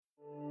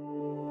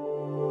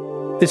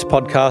This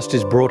podcast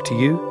is brought to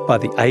you by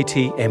the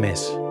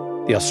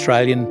ATMS, the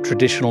Australian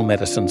Traditional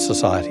Medicine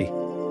Society.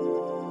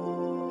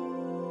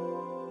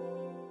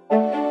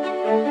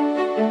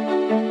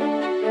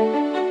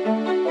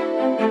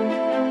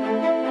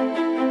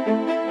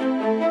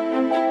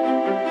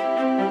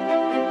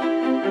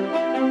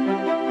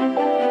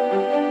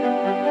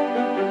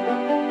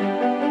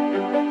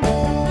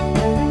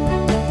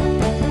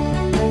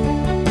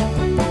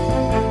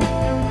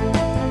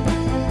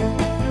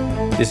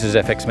 This is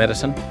FX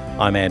Medicine.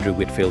 I'm Andrew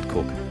Whitfield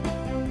Cook.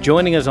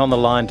 Joining us on the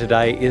line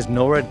today is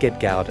Nora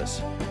Gedgaudas,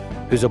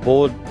 who's a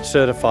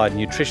board-certified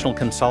nutritional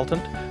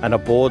consultant and a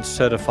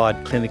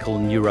board-certified clinical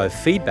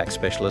neurofeedback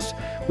specialist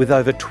with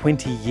over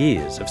 20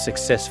 years of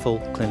successful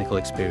clinical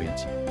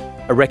experience.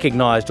 A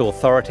recognised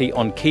authority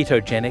on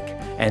ketogenic,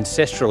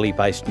 ancestrally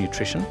based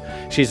nutrition,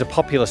 she's a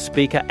popular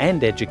speaker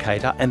and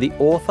educator and the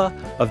author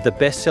of the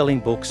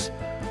best-selling books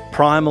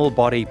Primal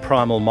Body,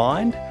 Primal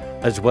Mind,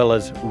 as well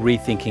as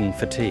Rethinking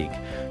Fatigue.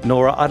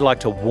 Nora, I'd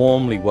like to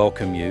warmly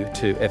welcome you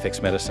to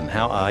FX Medicine.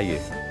 How are you?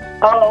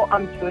 Oh,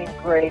 I'm doing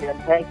great, and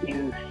thank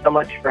you so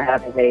much for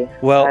having me.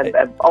 Well,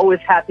 I'm always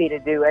happy to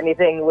do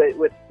anything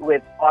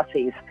with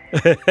Aussies.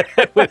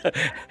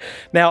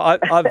 Now,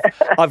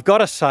 I've got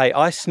to say,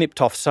 I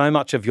snipped off so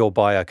much of your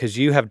bio because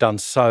you have done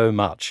so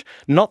much,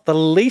 not the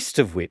least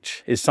of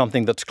which is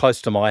something that's close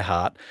to my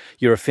heart,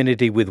 your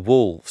affinity with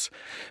wolves.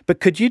 But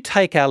could you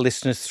take our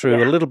listeners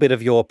through a little bit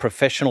of your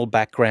professional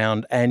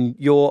background and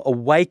your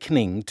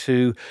awakening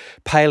to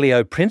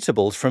paleo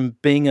principles from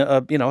being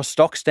a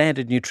stock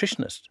standard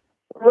nutritionist?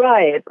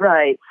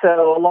 Right.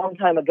 So a long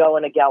time ago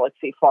in a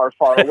galaxy far,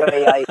 far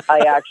away, I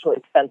actually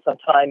spent some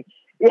time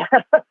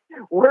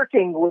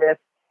working with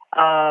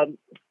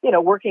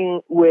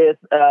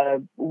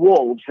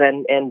wolves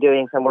and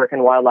doing some work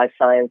in wildlife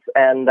science.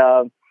 And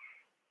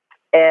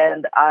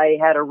I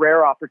had a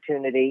rare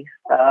opportunity,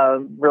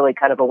 really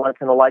kind of a once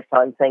in a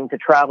lifetime thing, to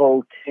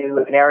travel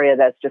to an area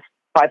that's just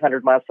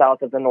 500 miles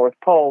south of the North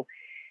Pole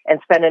and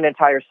spend an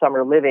entire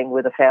summer living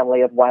with a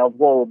family of wild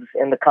wolves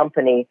in the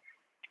company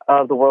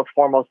of the world's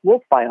foremost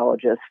wolf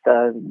biologist,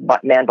 a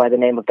man by the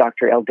name of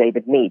Dr. L.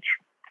 David Meach,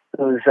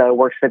 who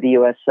works for the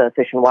U.S.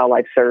 Fish and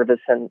Wildlife Service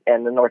and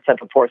the North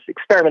Central Forest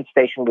Experiment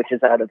Station, which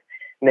is out of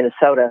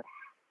Minnesota,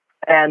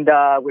 and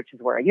which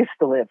is where I used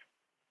to live.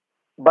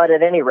 But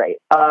at any rate,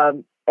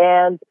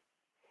 and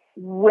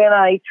when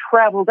I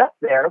traveled up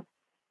there,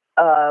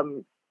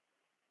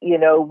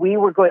 we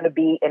were going to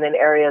be in an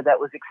area that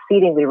was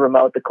exceedingly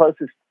remote. The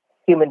closest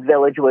human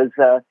village was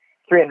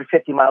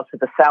 350 miles to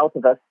the south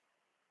of us.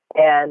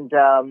 And,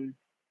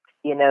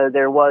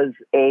 there was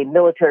a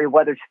military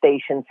weather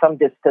station some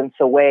distance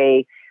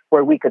away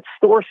where we could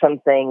store some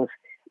things,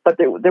 but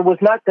there was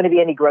not going to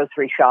be any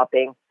grocery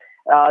shopping.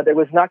 There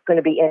was not going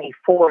to be any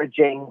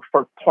foraging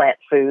for plant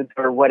foods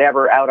or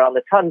whatever out on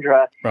the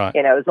tundra. Right.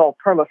 It was all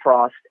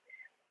permafrost.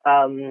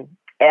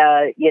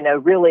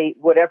 Really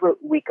whatever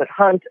we could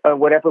hunt or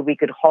whatever we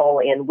could haul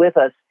in with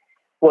us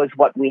was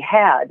what we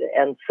had.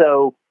 And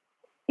so,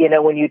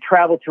 when you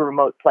travel to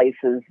remote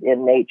places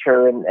in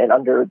nature and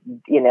under,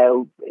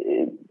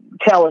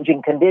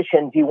 challenging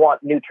conditions, you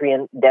want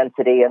nutrient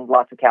density and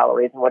lots of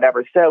calories and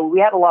whatever. So we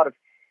had a lot of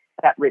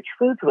that rich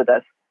foods with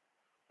us.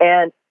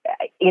 And,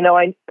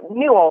 I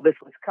knew all this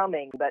was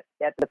coming, but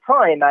at the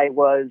time I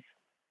was,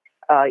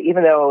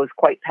 even though I was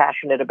quite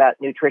passionate about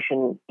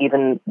nutrition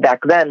even back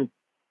then,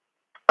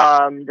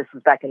 this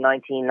was back in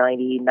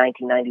 1990,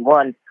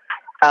 1991,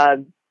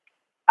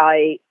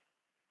 I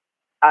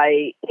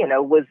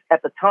was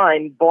at the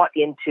time bought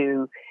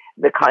into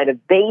the kind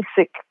of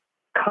basic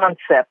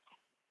concepts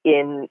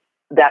in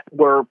that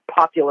were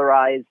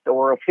popularized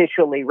or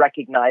officially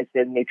recognized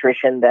in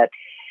nutrition, that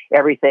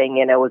everything,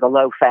 was a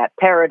low-fat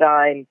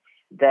paradigm,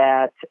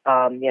 that,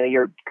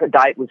 your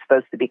diet was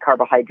supposed to be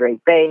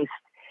carbohydrate-based.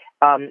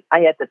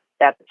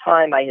 At the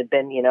time, I had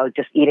been,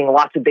 just eating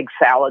lots of big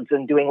salads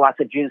and doing lots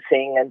of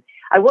juicing, and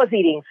I was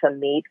eating some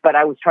meat, but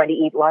I was trying to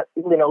eat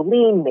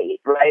lean meat,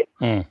 right?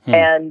 Mm-hmm.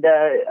 And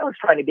I was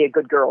trying to be a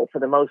good girl for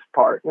the most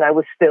part, and I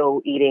was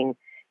still eating,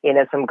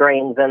 some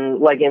grains and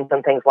legumes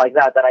and things like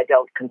that I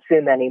don't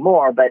consume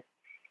anymore, but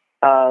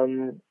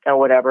or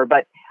whatever.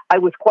 But I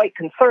was quite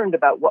concerned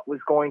about what was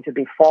going to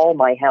befall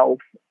my health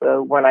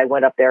when I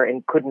went up there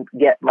and couldn't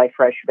get my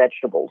fresh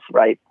vegetables,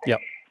 right? Yep.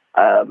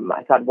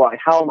 I thought, well,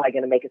 how am I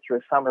going to make it through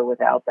a summer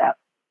without that?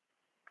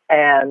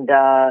 And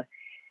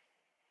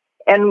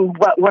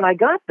when I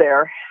got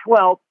there,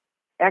 well,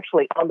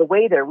 actually, on the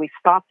way there, we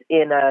stopped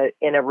in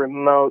a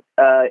remote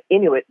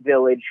Inuit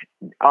village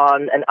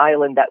on an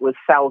island that was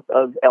south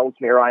of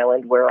Ellesmere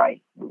Island, where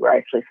I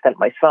actually spent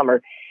my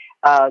summer.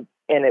 And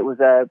it was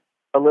a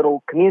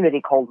little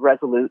community called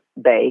Resolute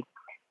Bay,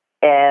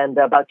 and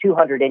about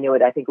 200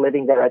 Inuit, I think,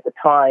 living there at the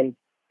time.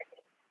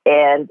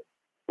 And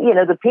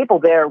the people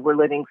there were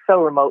living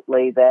so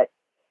remotely that,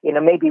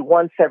 maybe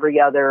once every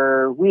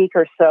other week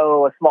or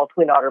so, a small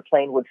Twin Otter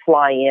plane would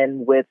fly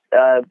in with,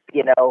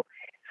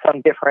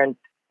 some different,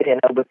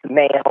 with the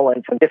mail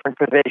and some different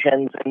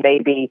provisions and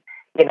maybe,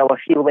 a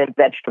few limp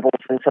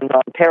vegetables and some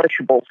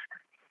non-perishables.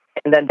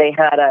 And then they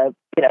had a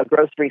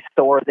grocery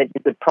store that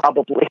you could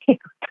probably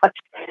touch,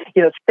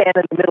 stand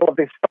in the middle of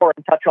the store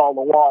and touch all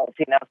the walls,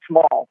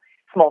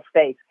 small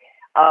space.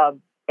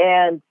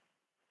 And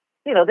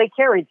they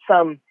carried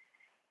some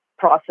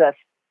processed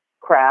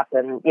crap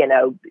and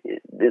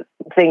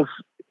things,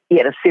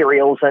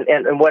 cereals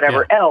and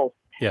whatever else.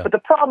 Yeah. But the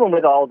problem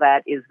with all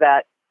that is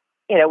that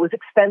it was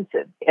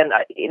expensive, and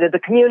the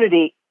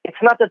community. It's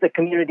not that the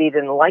community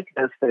didn't like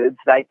those foods.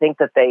 I think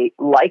that they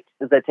liked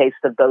the taste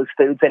of those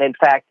foods, and in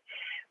fact,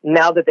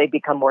 now that they've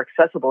become more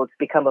accessible, it's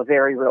become a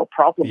very real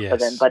problem for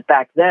them. But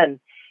back then,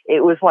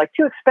 it was like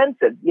too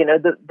expensive.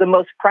 The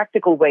most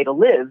practical way to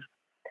live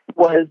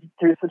was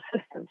through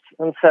subsistence,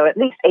 and so at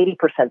least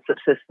 80%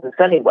 subsistence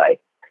anyway.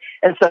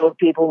 And so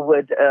people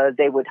would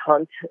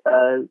hunt,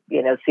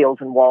 seals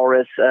and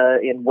walrus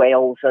in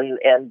Wales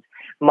and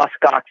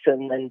musk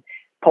oxen and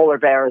polar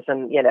bears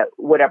and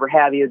whatever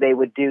have you. They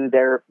would do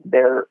their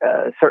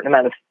certain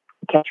amount of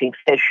catching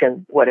fish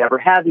and whatever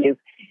have you,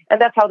 and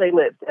that's how they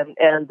lived.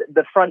 And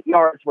the front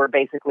yards were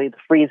basically the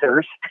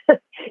freezers.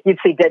 You'd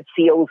see dead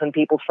seals in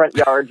people's front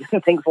yards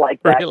and things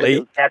like that.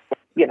 Really?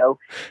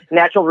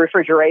 Natural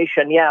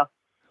refrigeration. Yeah.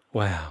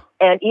 Wow.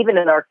 And even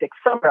in Arctic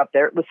summer up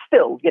there, it was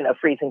still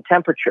freezing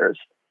temperatures.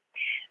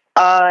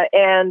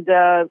 And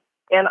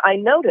I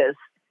noticed,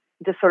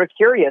 just sort of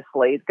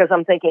curiously, because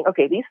I'm thinking,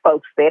 okay, these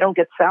folks, they don't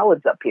get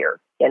salads up here.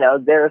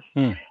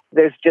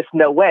 There's just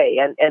no way.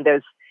 And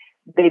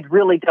they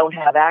really don't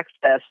have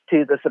access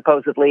to the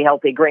supposedly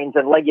healthy grains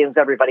and legumes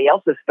everybody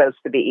else is supposed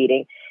to be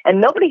eating.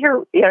 And nobody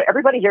here,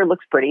 everybody here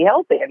looks pretty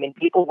healthy. I mean,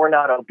 people were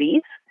not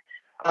obese.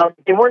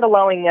 They weren't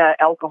allowing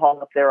alcohol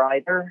up there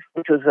either,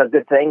 which was a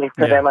good thing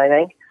for them, I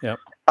think. Yep.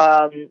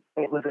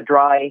 It was a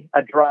dry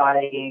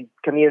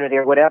community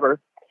or whatever.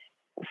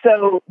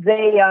 So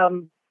they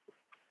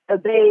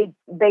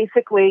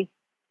basically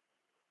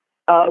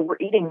were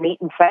eating meat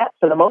and fat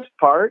for the most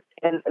part,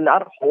 and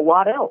not a whole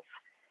lot else.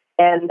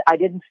 And I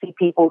didn't see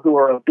people who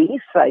were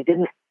obese. I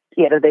didn't,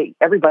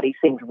 everybody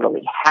seemed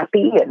really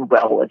happy and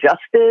well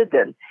adjusted,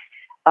 and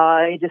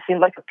it just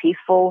seemed like a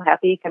peaceful,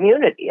 happy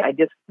community. I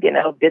just,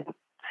 didn't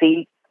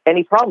see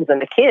any problems.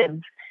 And the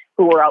kids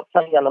who were out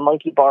playing on the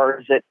monkey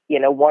bars at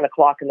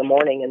 1:00 in the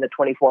morning in the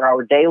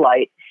 24-hour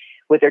daylight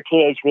with their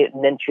Teenage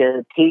Mutant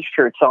Ninja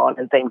T-shirts on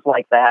and things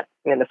like that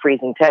in the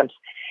freezing temps,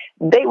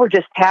 they were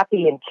just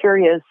happy and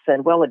curious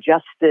and well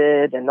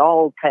adjusted and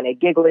all kind of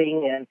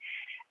giggling and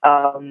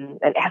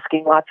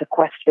asking lots of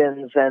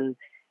questions, and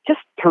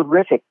just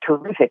terrific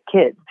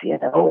kids,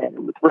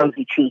 and with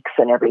rosy cheeks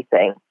and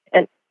everything.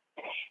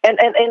 And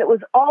it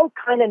was all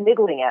kind of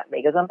niggling at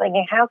me, because I'm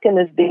thinking, how can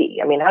this be?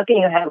 I mean, how can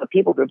you have a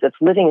people group that's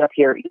living up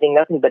here eating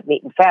nothing but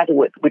meat and fat,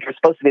 which are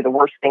supposed to be the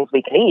worst things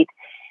we can eat,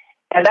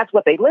 and that's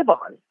what they live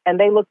on, and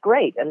they look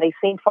great, and they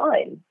seem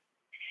fine.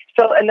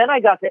 So, and then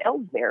I got to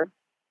Ellesmere,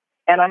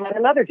 and I had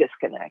another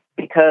disconnect,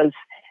 because,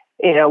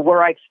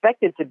 where I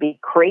expected to be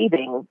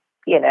craving,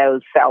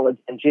 salads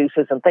and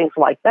juices and things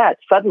like that,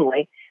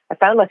 suddenly I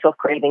found myself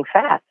craving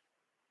fat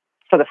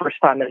for the first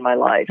time in my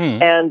life.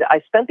 And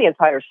I spent the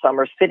entire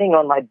summer sitting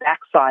on my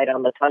backside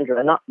on the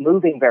tundra, not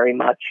moving very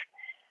much,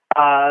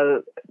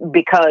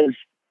 because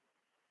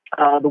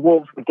the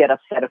wolves would get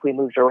upset if we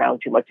moved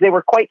around too much. They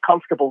were quite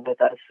comfortable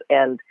with us,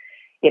 and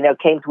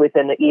came to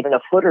within even a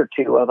foot or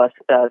two of us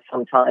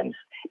sometimes.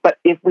 But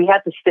if we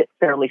had to sit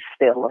fairly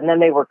still, and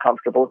then they were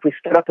comfortable. If we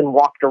stood up and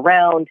walked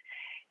around,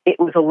 it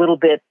was a little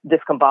bit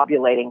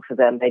discombobulating for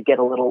them. They'd get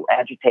a little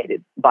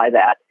agitated by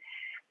that.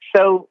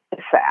 So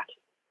fat.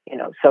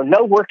 So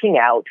no working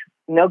out,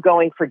 no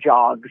going for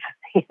jogs,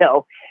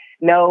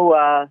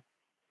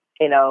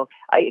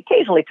 I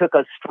occasionally took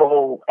a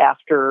stroll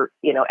after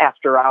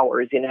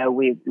hours,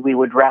 we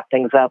would wrap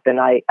things up, and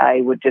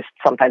I would just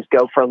sometimes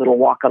go for a little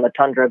walk on the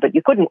tundra, but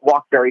you couldn't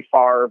walk very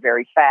far or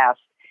very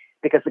fast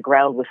because the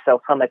ground was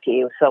so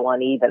hummocky, it was so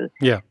uneven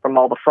from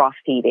all the frost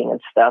heaving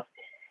and stuff.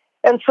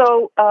 And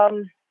so,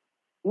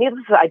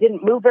 needless to say, I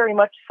didn't move very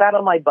much, sat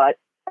on my butt,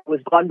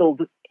 was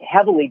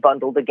heavily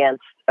bundled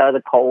against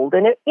the cold.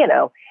 And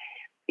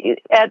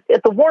at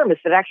the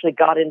warmest, it actually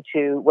got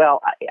into,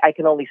 well, I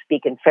can only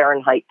speak in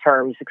Fahrenheit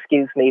terms,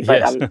 excuse me, but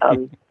yes.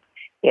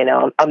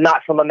 I'm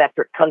not from a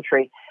metric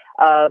country.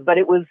 But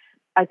it was,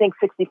 I think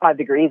 65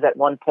 degrees at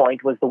one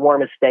point was the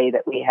warmest day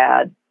that we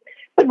had.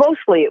 But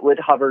mostly it would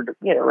hover,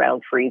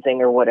 around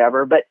freezing or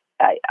whatever. But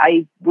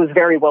I was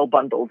very well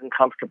bundled and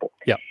comfortable.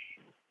 Yeah.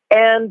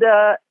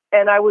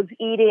 And I was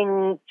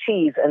eating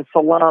cheese and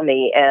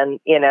salami and,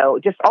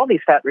 just all these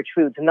fat-rich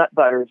foods, nut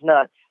butters,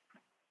 nuts,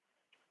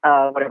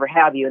 whatever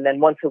have you. And then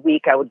once a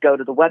week I would go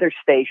to the weather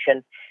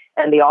station,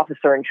 and the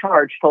officer in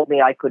charge told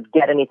me I could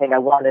get anything I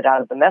wanted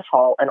out of the mess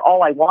hall. And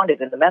all I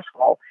wanted in the mess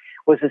hall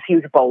was this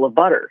huge bowl of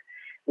butter,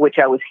 which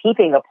I was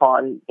heaping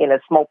upon,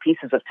 small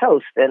pieces of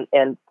toast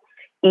and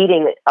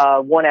eating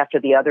one after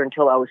the other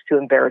until I was too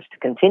embarrassed to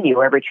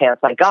continue every chance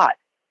I got.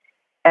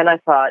 And I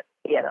thought,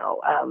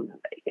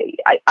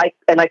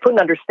 I couldn't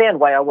understand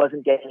why I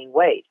wasn't gaining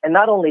weight. And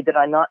not only did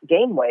I not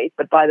gain weight,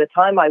 but by the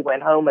time I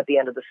went home at the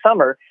end of the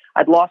summer,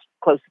 I'd lost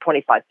close to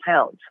 25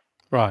 pounds.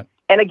 Right.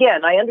 And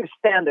again, I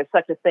understand there's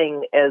such a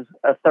thing as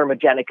a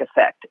thermogenic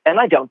effect, and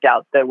I don't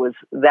doubt that was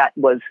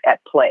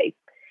at play,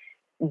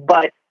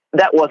 but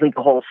that wasn't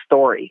the whole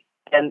story.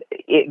 And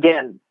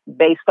again,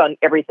 based on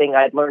everything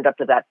I'd learned up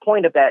to that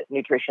point about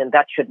nutrition,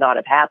 that should not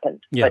have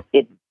happened. Yeah.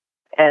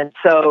 And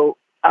so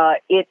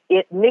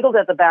it niggled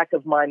at the back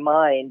of my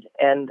mind,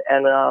 and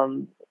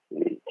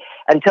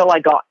until I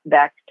got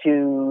back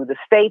to the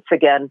States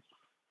again.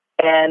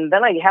 And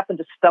then I happened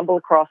to stumble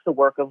across the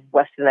work of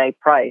Weston A.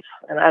 Price.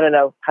 And I don't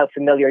know how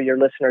familiar your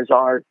listeners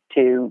are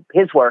to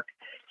his work,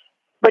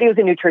 but he was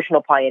a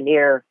nutritional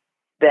pioneer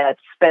that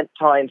spent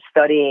time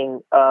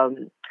studying,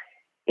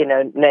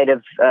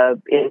 native,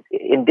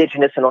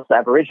 indigenous, and also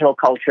Aboriginal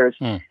cultures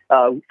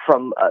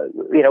from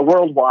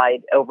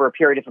worldwide over a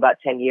period of about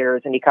 10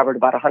 years. And he covered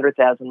about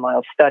 100,000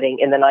 miles studying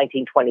in the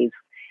 1920s,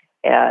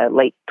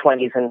 late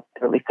 20s and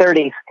early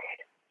 30s,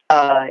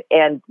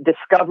 and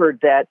discovered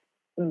that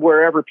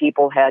wherever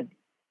people had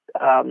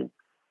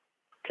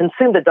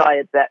consumed a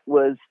diet that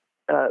was,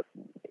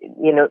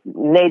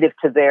 native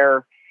to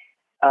their,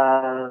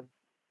 to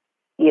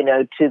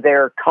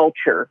their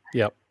culture,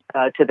 yep.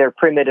 To their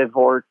primitive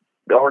or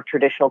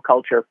traditional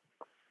culture,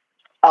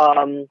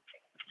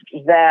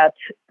 that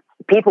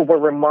people were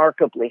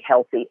remarkably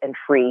healthy and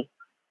free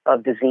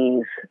of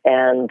disease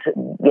and,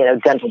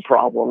 dental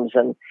problems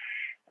and,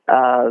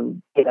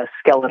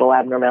 skeletal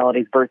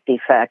abnormalities, birth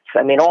defects.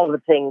 I mean, all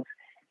the things,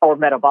 or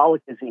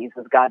metabolic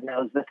diseases, God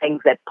knows, the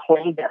things that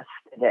plague us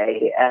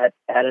today at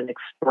an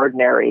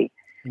extraordinary,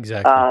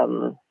 exactly.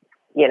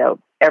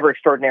 Ever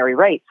extraordinary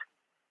rates.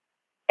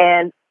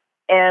 And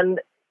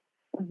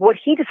what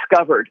he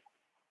discovered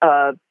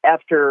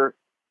after,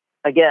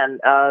 again,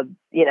 a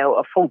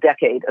full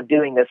decade of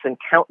doing this in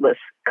countless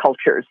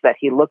cultures that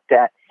he looked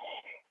at,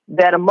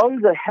 that among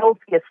the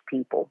healthiest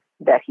people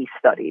that he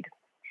studied,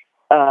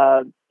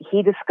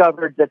 he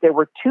discovered that there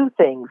were two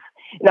things.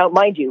 Now,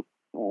 mind you,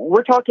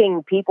 we're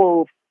talking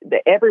people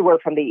everywhere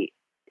from the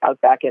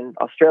outback in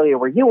Australia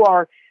where you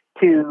are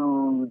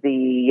to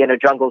the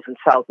jungles in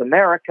South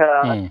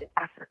America, to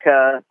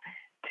Africa,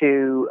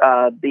 to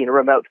the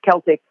remote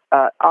Celtic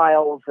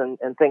isles and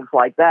things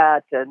like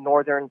that,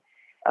 northern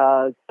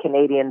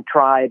Canadian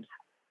tribes,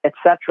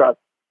 etc.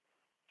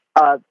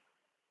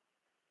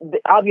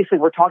 Obviously,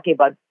 we're talking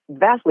about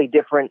vastly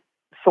different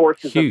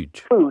sources of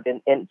food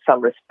in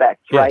some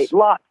respects, yes.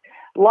 right?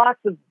 Lots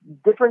of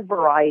different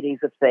varieties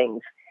of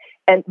things.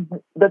 And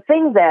the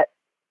thing that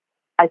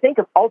I think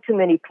of all too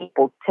many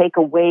people take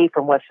away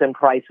from Weston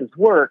Price's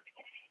work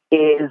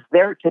is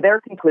to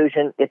their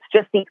conclusion, it's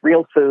just eat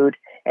real food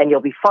and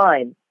you'll be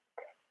fine.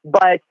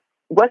 But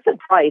Weston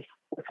Price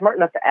was smart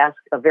enough to ask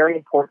a very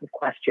important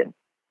question.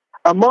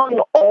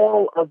 Among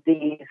all of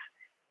these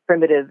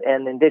primitive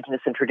and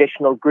indigenous and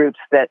traditional groups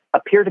that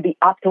appear to be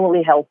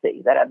optimally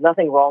healthy, that have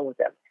nothing wrong with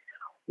them,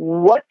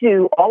 what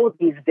do all of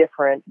these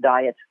different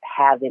diets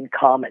have in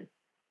common?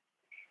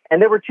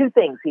 And there were two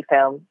things he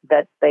found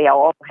that they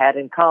all had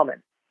in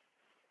common,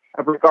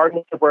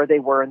 regardless of where they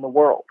were in the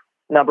world.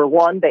 Number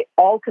one, they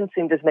all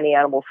consumed as many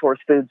animal source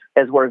foods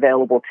as were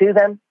available to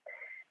them.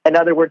 In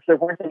other words, there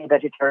weren't any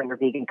vegetarian or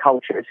vegan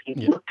cultures. He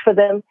looked for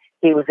them.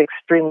 He was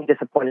extremely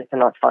disappointed to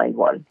not find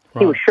one.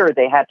 Right. He was sure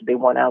they had to be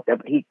one out there,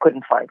 but he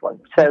couldn't find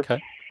one. So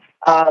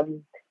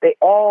they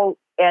all,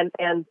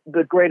 and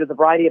the greater the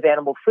variety of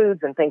animal foods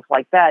and things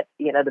like that,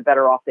 the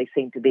better off they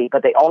seemed to be.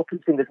 But they all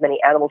consumed as many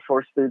animal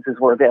source foods as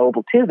were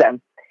available to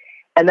them.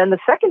 And then the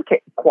second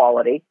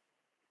quality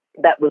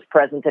that was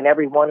present in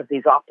every one of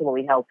these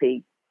optimally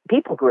healthy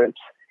people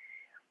groups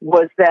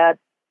was that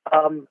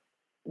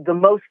the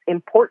most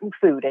important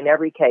food in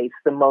every case,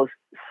 the most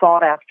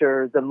sought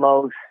after, the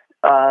most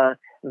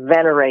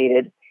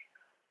venerated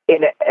in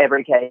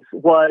every case,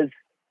 was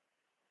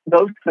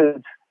those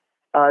foods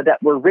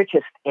that were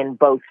richest in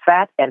both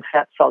fat and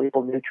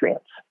fat-soluble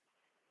nutrients,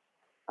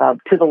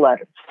 to the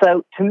letter.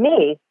 So to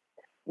me,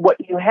 what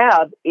you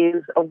have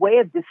is a way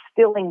of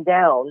distilling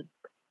down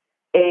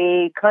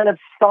a kind of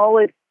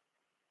solid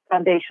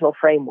foundational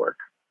framework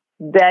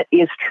that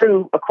is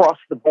true across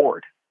the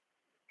board.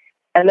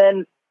 And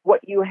then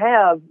what you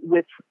have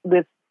with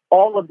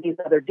all of these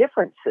other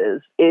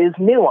differences is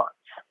nuance.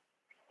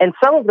 And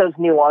some of those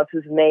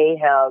nuances may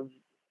have,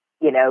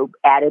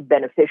 added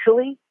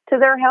beneficially to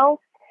their health,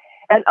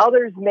 and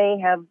others may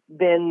have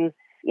been,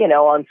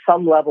 on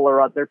some level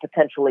or other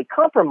potentially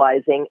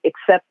compromising,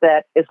 except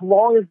that as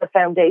long as the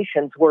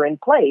foundations were in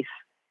place,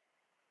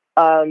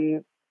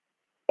 and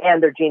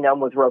their genome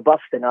was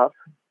robust enough,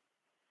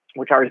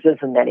 which ours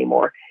isn't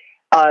anymore,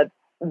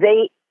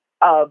 they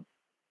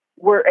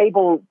were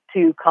able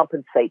to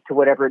compensate to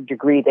whatever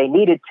degree they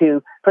needed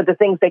to for the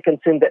things they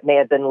consumed that may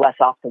have been less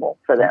optimal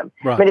for them.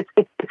 Right. I mean,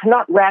 it's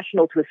not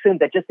rational to assume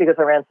that just because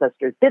our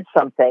ancestors did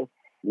something,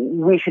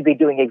 we should be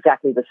doing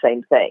exactly the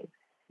same thing,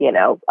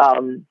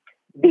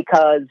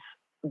 because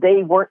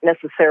they weren't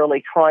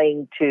necessarily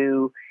trying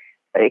to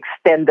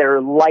extend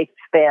their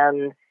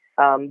lifespan.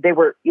 They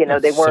were, they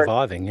weren't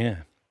surviving,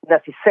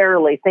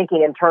 necessarily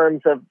thinking in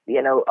terms of,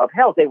 of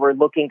health. They were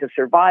looking to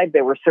survive.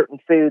 There were certain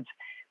foods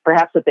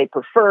perhaps that they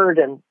preferred,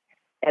 and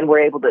and were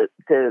able to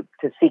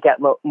seek out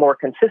more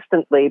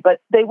consistently, but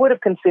they would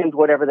have consumed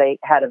whatever they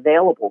had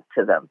available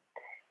to them.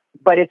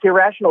 But it's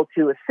irrational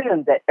to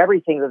assume that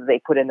everything that they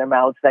put in their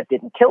mouths that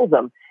didn't kill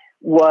them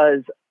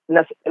was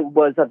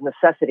of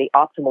necessity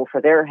optimal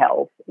for their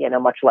health,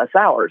 much less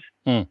ours.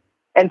 Mm.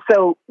 And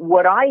so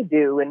what I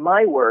do in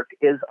my work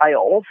is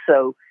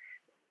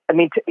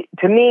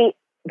to me,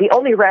 the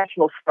only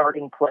rational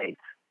starting place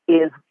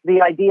is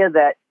the idea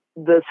that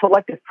the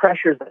selective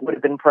pressures that would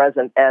have been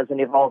present as an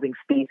evolving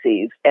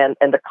species and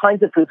the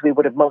kinds of foods we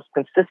would have most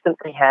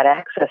consistently had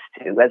access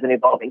to as an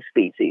evolving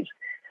species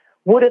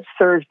would have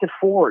served to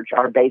forge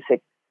our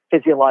basic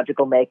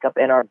physiological makeup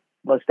and our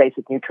most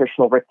basic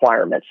nutritional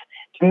requirements.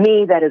 To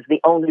me, that is the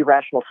only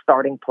rational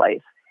starting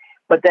place.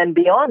 But then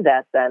beyond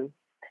that,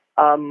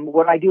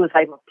 what I do is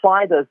I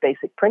apply those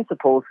basic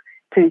principles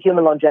to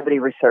human longevity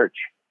research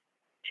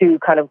to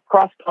kind of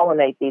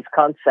cross-pollinate these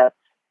concepts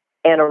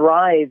and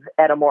arrive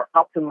at a more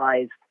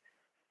optimized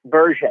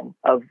version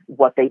of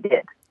what they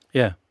did.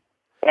 Yeah.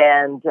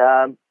 And,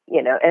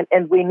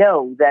 and we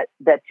know that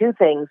two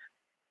things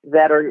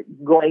that are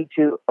going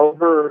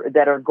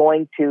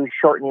to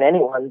shorten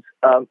anyone's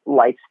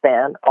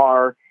lifespan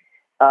are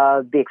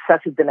the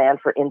excessive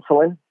demand for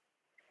insulin,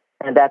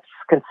 and that's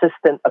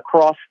consistent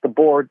across the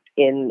board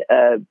in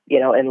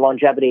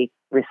longevity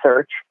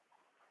research.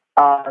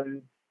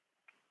 And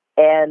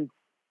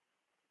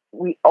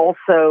we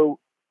also,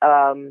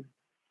 the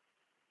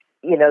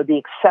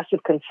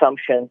excessive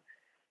consumption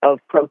of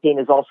protein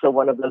is also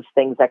one of those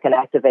things that can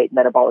activate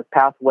metabolic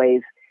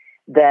pathways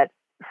that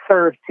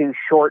serve to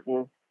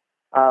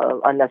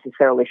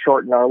unnecessarily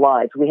shorten our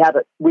lives.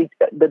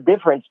 The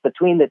difference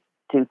between the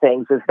two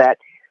things is that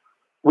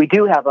we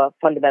do have a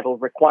fundamental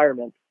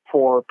requirement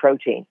for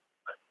protein,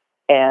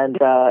 and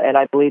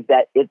I believe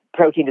that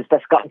protein is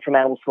best gotten from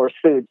animal source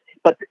foods.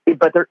 But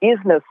there is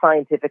no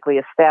scientifically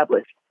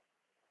established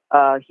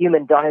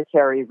human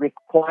dietary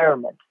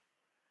requirement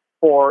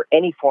for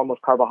any form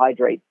of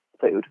carbohydrate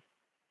food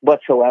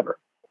whatsoever,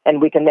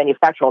 and we can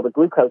manufacture all the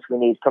glucose we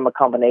need from a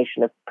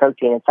combination of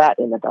protein and fat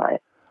in the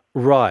diet.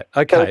 Right.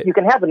 Okay. So you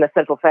can have an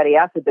essential fatty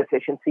acid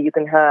deficiency, you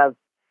can have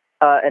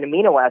an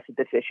amino acid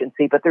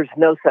deficiency, but there's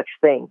no such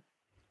thing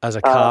as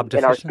a carb deficiency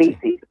in our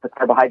species. It's a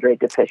carbohydrate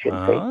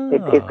deficiency.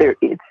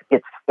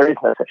 There is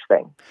no such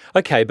thing.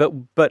 Okay, but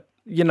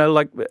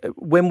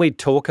when we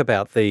talk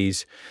about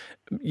these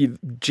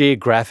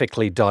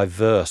geographically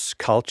diverse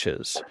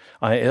cultures,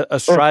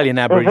 Australian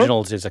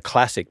Aboriginals is a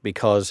classic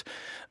because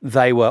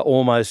they were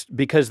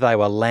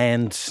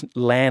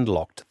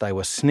landlocked. They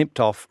were snipped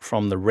off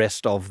from the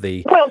rest of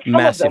the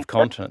massive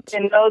continents.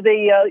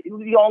 The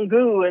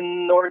Yolngu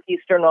in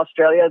northeastern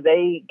Australia,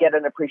 they get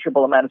an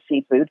appreciable amount of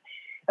seafood.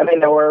 I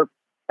mean, there were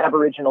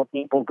Aboriginal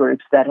people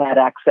groups that had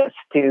access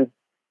to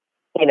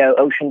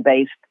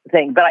ocean-based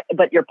thing.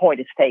 But your point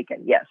is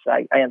taken. Yes,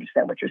 I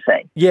understand what you're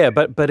saying. Yeah,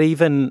 but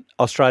even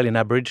Australian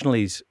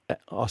Aborigines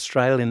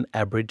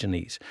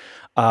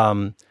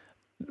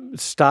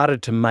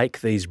started to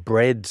make these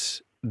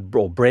breads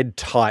or bread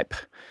type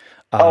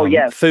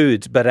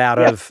foods, but out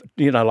of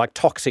like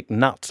toxic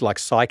nuts like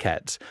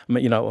cycads,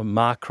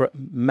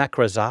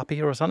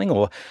 macrozapia or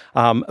something,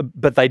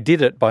 but they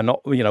did it by not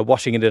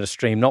washing it in a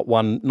stream, not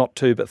 1, not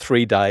 2, but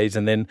 3 days,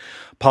 and then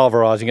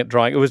pulverizing it,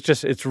 drying. It was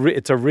just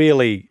it's a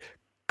really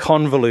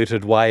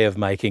convoluted way of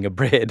making a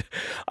bread.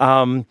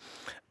 Right.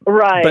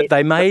 But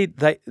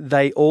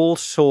they all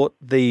sought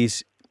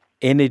these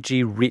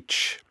energy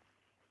rich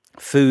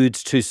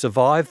foods to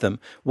survive them.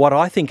 What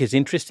I think is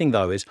interesting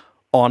though is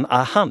on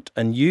a hunt,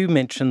 and you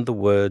mentioned the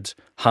words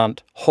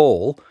hunt,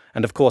 haul,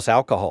 and of course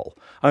alcohol,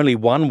 only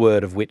one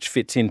word of which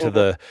fits into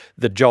the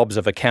jobs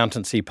of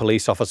accountancy,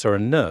 police officer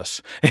and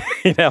nurse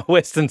in our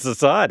Western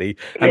society,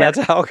 and that's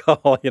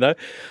alcohol,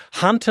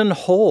 Hunt and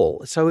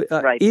haul. So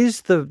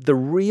is the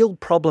real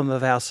problem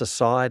of our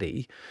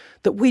society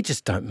that we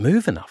just don't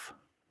move enough?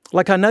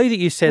 Like I know that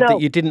you said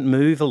that you didn't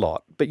move a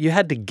lot, but you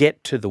had to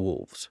get to the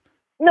wolves.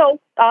 No,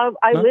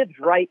 I lived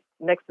right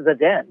next to the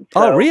den.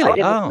 So oh, really?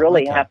 I didn't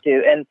really have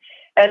to.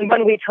 And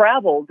when we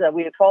traveled,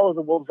 we would follow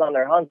the wolves on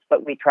their hunts,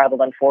 but we traveled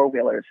on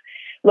four-wheelers.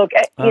 Look,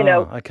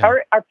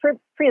 our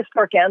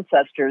prehistoric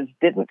ancestors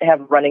didn't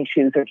have running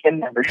shoes or gym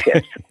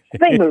memberships.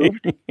 They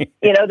moved.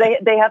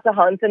 They had to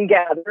hunt and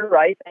gather,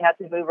 right? They had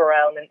to move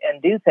around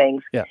and do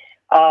things. Yeah.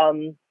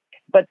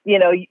 But,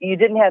 you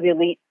didn't have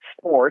elite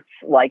sports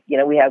like,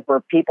 we have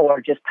where people are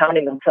just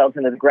pounding themselves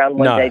into the ground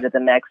one day to the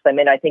next. I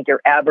mean, I think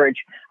your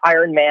average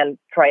Ironman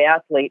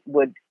triathlete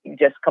would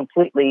just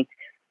completely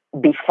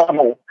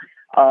befuddle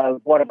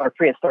one of our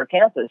prehistoric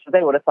ancestors.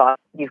 They would have thought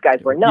these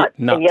guys were nuts.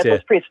 And yet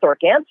those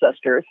prehistoric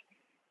ancestors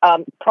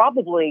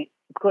probably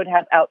could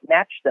have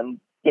outmatched them,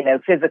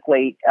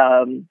 physically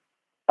in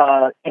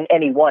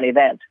any one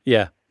event.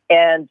 Yeah.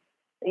 And,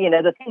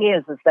 the thing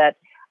is that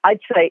I'd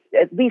say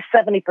at least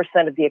 70%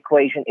 of the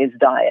equation is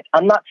diet.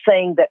 I'm not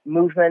saying that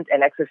movement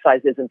and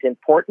exercise isn't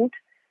important,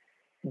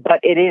 but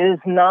it is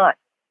not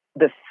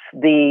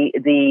the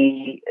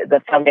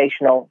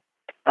foundational.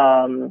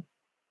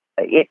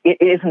 It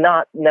is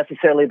not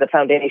necessarily the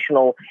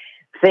foundational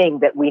thing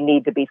that we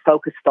need to be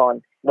focused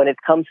on when it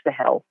comes to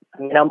health.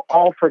 I mean, I'm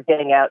all for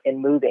getting out and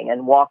moving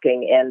and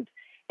walking and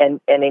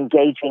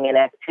engaging in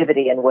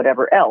activity and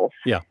whatever else.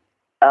 Yeah.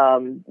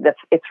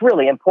 It's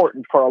really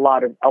important for a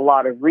lot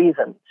of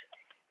reasons.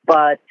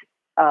 But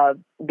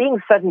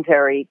being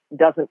sedentary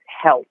doesn't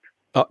help.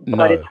 No.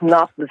 But it's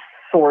not the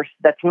source.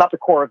 That's not the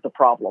core of the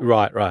problem.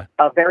 Right.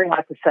 A very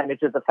high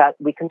percentage of the fat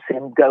we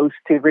consume goes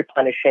to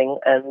replenishing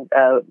and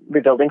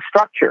rebuilding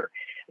structure,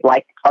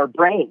 like our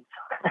brains,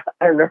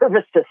 our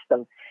nervous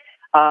system.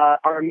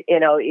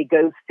 It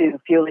goes to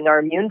fueling our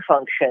immune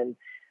function,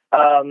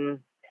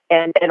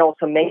 and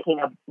also making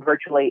up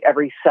virtually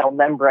every cell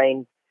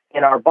membrane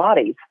in our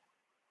bodies.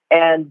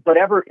 And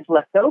whatever is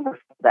left over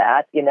from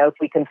that, if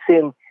we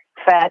consume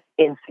fat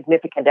in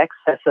significant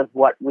excess of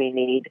what we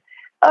need,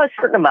 a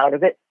certain amount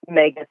of it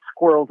may get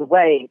squirreled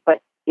away.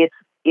 But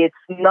it's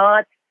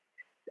not,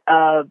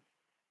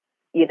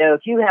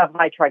 if you have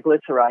high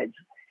triglycerides,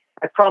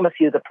 I promise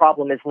you the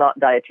problem is not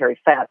dietary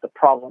fat. The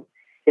problem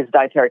is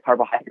dietary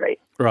carbohydrate.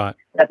 Right.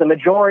 That the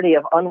majority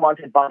of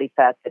unwanted body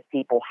fat that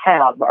people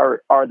have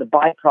are the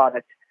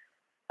byproduct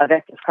of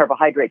excess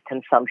carbohydrate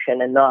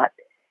consumption and not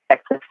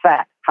excess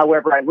fat.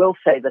 However, I will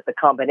say that the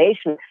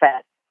combination of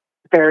fat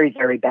is very,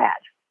 very bad.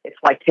 It's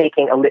like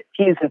taking a lit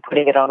fuse and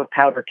putting it on a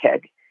powder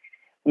keg.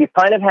 You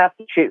kind of have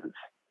to choose.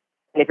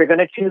 And if you're going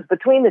to choose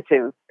between the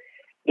two,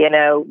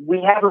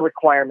 we have a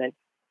requirement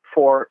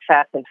for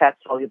fats and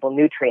fat-soluble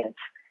nutrients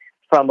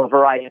from a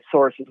variety of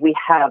sources. We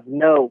have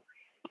no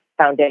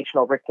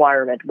foundational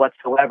requirement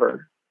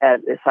whatsoever,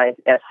 as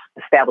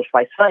established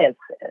by science,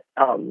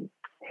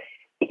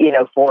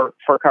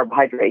 for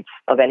carbohydrates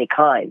of any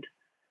kind.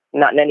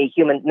 Not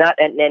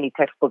in any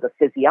textbook of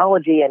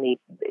physiology, any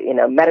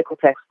medical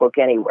textbook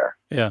anywhere.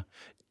 Yeah.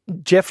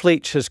 Jeff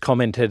Leach has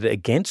commented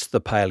against the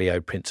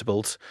paleo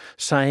principles,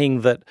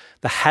 saying that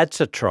the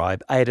Hadza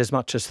tribe ate as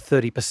much as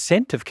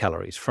 30% of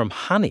calories from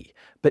honey,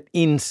 but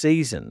in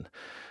season.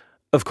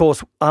 Of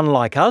course,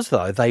 unlike us,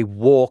 though, they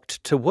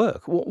walked to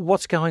work.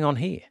 What's going on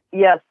here?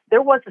 Yes,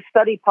 there was a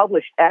study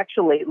published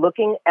actually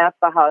looking at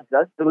the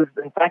Hadza. It was,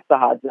 in fact, the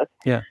Hadza.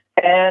 Yeah.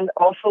 And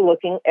also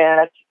looking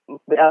at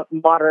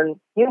modern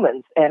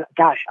humans. And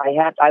gosh,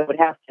 I would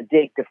have to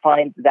dig to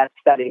find that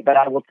study, but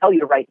I will tell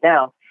you right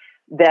now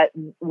that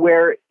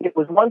where it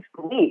was once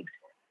believed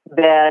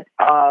that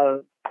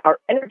our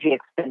energy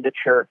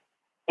expenditure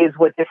is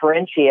what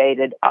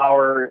differentiated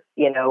our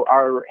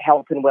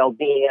health and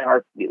well-being,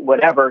 our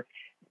whatever,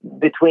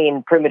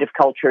 between primitive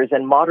cultures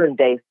and modern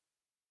day.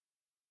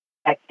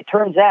 It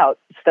turns out,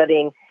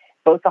 studying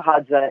both the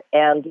Hadza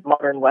and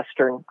modern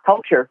Western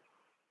culture,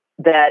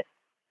 that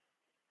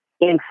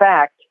in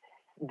fact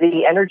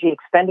the energy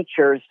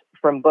expenditures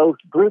from both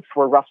groups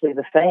were roughly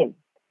the same,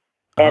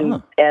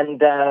 and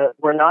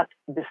were not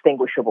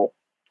distinguishable.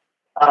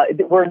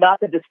 Were not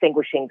the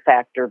distinguishing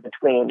factor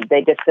between.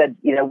 They just said,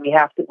 we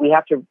have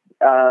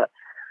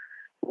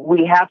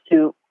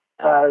to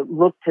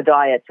look to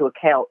diet to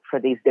account for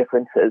these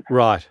differences,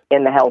 right,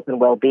 in the health and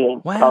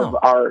well-being of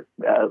our.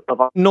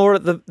 Nora,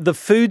 the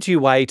foods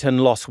you ate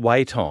and lost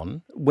weight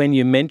on, when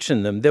you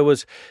mentioned them,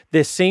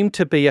 there seemed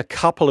to be a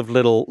couple of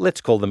little,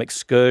 let's call them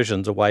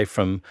excursions away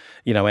from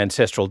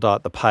ancestral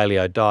diet, the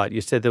paleo diet.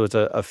 You said there was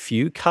a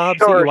few carbs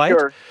that you ate.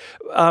 Sure.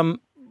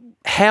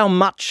 How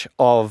much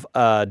of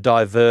a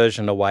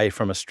diversion away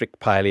from a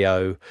strict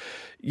paleo,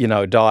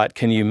 diet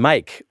can you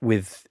make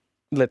with,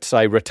 let's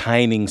say,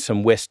 retaining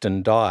some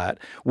Western diet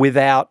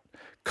without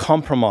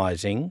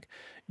compromising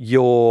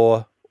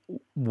your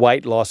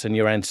weight loss and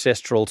your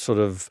ancestral sort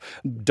of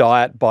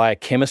diet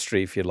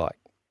biochemistry, if you like?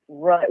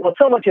 Right. Well,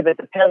 so much of it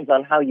depends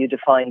on how you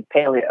define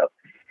paleo.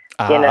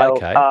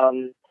 Okay.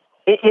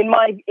 In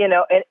my,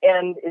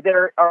 and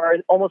there are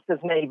almost as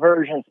many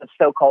versions of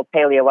so-called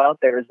paleo out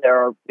there as there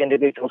are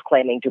individuals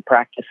claiming to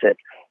practice it.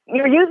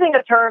 You're using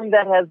a term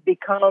that has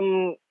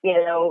become,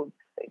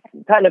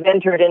 kind of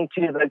entered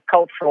into the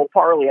cultural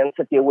parlance,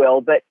 if you will,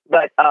 but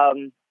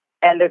and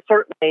there's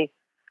certainly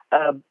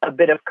a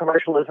bit of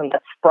commercialism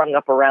that's sprung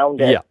up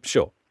around it. Yeah,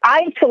 sure.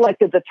 I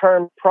selected the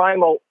term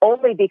primal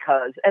only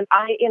because, and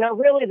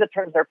really the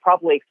terms are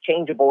probably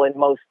exchangeable in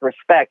most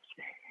respects.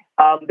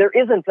 There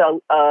isn't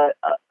a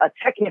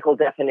technical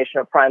definition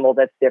of primal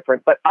that's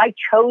different, but I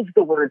chose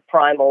the word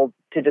primal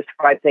to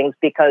describe things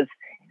because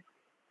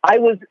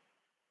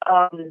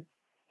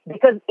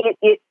because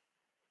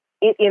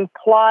it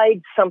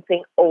implied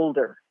something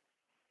older,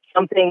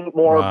 something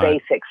more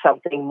basic,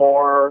 something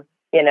more,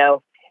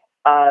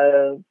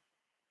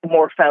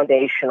 more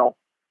foundational.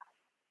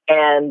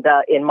 And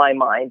in my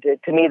mind,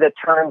 to me, the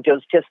term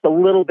goes just a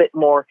little bit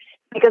more,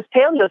 because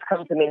paleos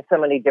come to mean so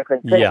many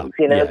different things.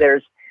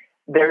 There's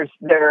there's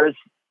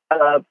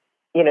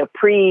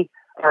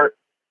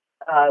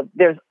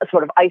a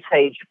sort of ice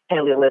age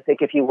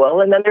Paleolithic, if you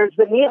will, and then there's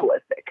the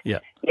Neolithic. Yeah.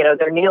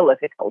 They're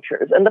Neolithic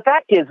cultures. And the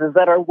fact is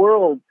that our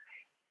world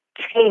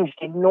changed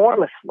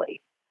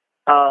enormously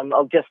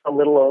of just a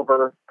little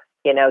over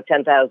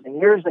 10,000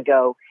 years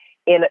ago,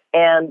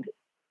 and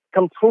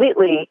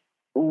completely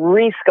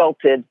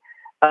resculpted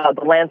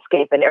the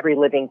landscape and every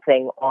living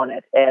thing on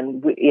it.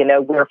 And,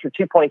 where for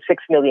 2.6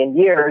 million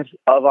years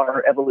of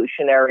our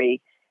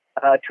evolutionary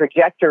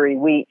trajectory,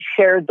 we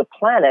shared the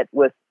planet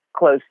with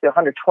close to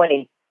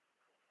 120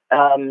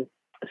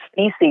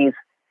 species,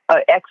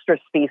 extra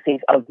species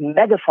of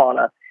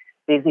megafauna,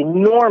 these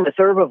enormous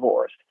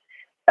herbivores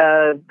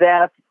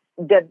that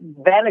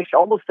vanished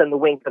almost in the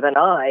wink of an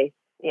eye,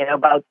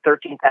 about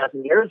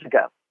 13,000 years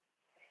ago,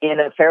 in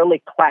a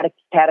fairly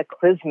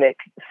cataclysmic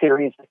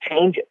series of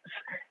changes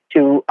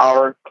to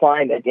our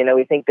climate.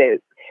 We think that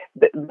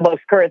the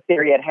most current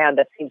theory at hand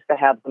that seems to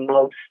have the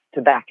most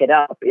to back it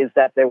up is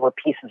that there were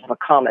pieces of a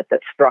comet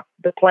that struck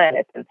the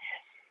planet,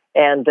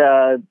 and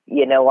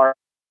are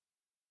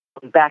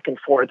back and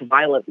forth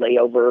violently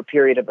over a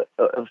period of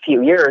a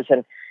few years,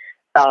 and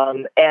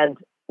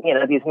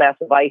these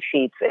massive ice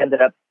sheets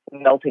ended up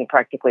melting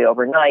practically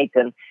overnight,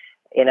 and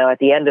at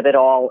the end of it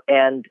all,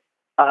 and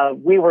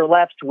we were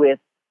left with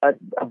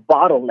a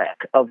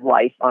bottleneck of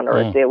life on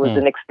Earth. There was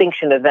an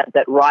extinction event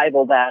that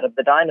rivaled that of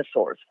the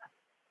dinosaurs,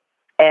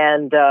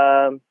 and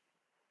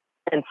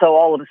so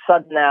all of a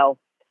sudden now,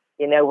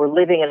 we're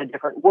living in a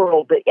different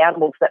world. The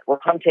animals that we're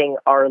hunting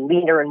are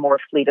leaner and more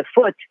fleet of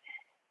foot,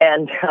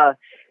 and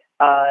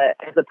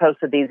as opposed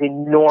to these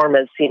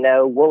enormous,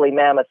 woolly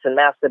mammoths and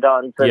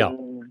mastodons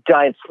and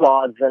giant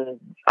sloths and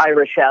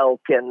Irish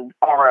elk and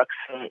aurochs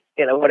and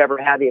whatever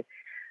have you,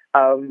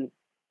 and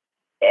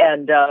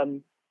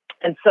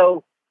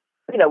so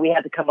we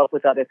had to come up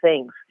with other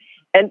things.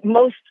 And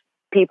most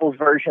people's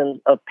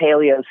versions of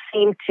paleo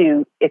seem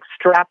to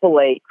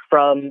extrapolate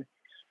from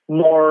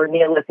more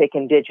Neolithic,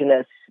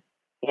 indigenous,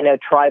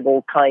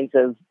 tribal kinds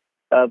of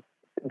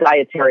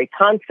dietary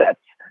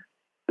concepts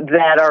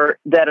that are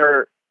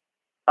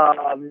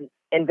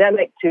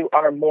endemic to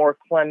our more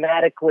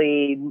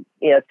climatically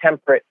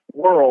temperate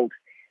world,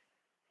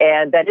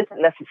 and that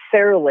isn't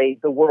necessarily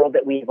the world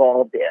that we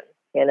evolved in.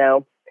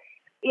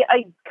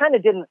 I kind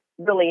of didn't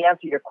really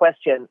answer your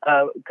question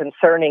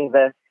concerning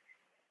the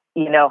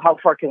how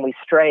far can we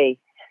stray,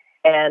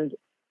 and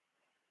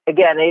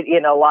again,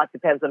 a lot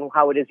depends on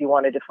how it is you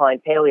want to define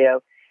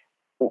paleo.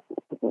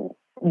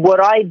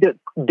 What I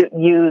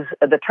use,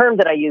 the term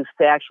that I use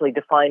to actually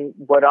define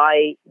what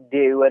I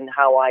do and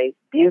how I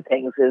view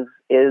things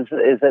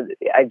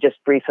I just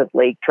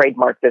recently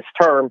trademarked this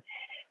term,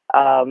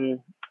 and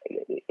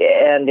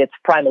it's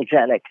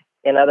primogenic.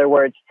 In other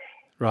words,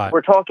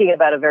 we're talking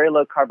about a very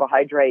low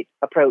carbohydrate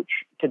approach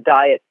to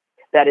diet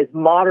that is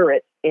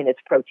moderate in its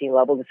protein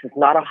level. This is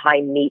not a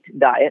high meat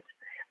diet,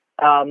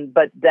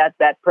 but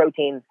that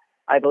protein,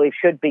 I believe,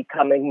 should be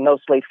coming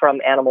mostly from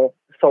animal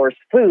source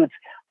foods,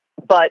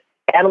 but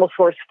animal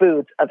source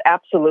foods of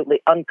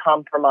absolutely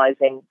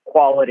uncompromising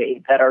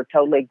quality that are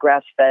totally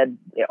grass-fed,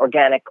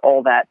 organic,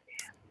 all that.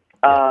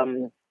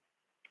 And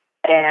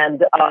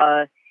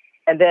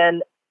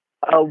then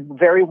a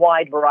very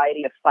wide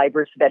variety of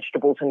fibrous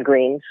vegetables and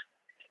greens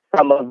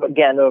from,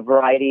 a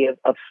variety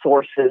of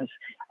sources,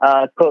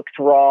 cooked,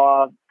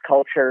 raw,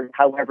 cultured,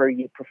 however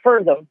you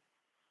prefer them,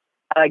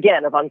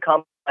 again, of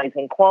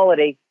uncompromising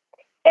quality.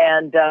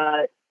 And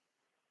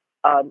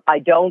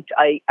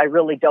I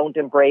really don't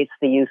embrace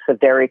the use of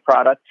dairy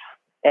products,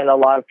 and a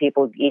lot of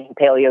people eating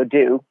paleo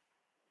do,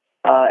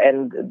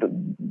 and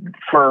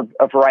for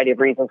a variety of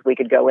reasons we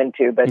could go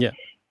into, but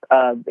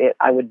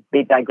I would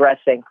be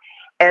digressing.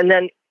 And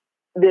then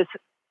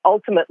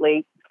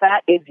ultimately,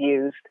 fat is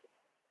used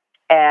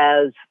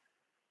as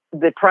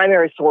the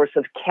primary source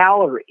of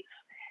calories.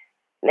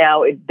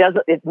 Now, it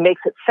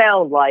makes it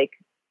sound like,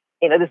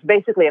 this is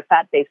basically a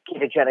fat-based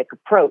ketogenic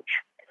approach,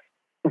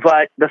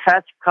 but the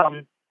fats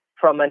come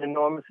from an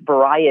enormous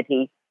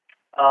variety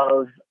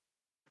of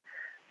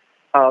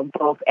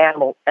both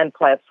animal and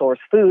plant source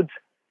foods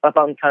of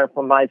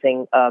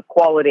uncompromising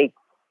quality,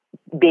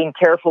 being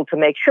careful to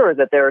make sure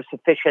that there are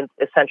sufficient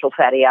essential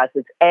fatty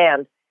acids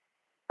and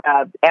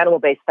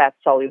animal-based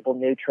fat-soluble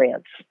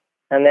nutrients.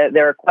 And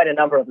there are quite a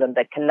number of them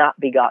that cannot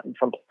be gotten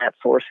from plant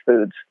source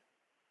foods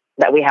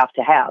that we have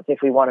to have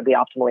if we want to be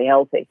optimally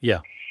healthy. Yeah.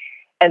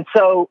 And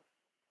so,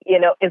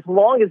 as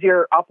long as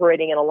you're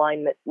operating in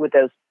alignment with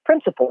those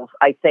principles,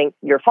 I think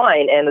you're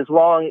fine. And as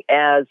long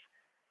as,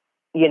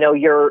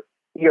 you're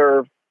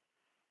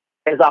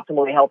as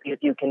optimally healthy as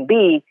you can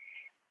be,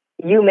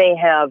 you may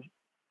have,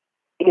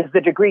 is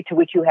the degree to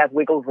which you have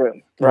wiggle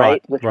room,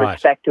 right? With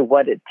respect to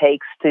what it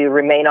takes to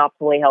remain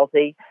optimally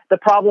healthy. The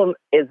problem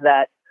is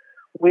that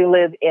we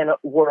live in a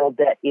world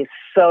that is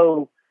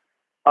so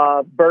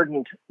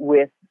burdened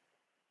with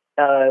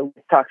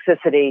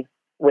toxicity,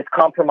 with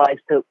compromise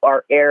to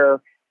our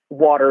air,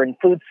 water, and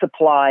food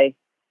supply,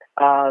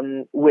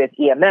 with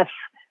EMF,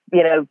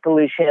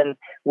 pollution,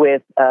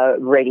 with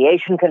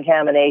radiation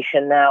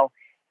contamination now.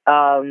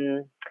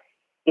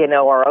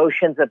 Our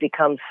oceans have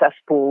become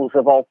cesspools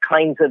of all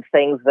kinds of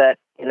things that,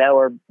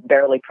 are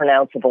barely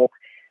pronounceable.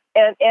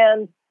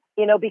 And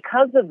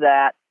because of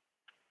that,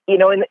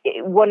 and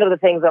one of the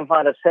things I'm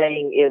fond of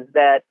saying is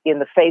that in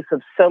the face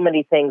of so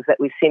many things that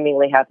we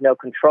seemingly have no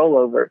control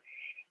over,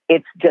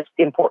 it's just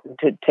important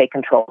to take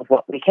control of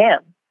what we can.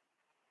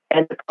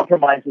 and to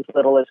compromise as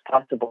little as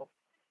possible.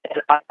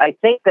 And I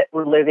think that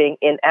we're living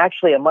in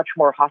actually a much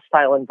more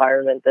hostile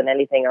environment than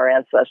anything our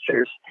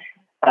ancestors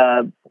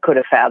could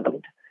have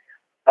fathomed.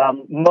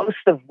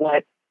 Most of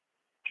what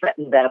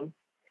threatened them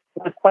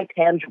was quite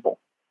tangible.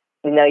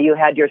 You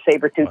had your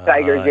saber-toothed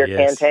tigers, your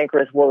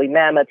cantankerous woolly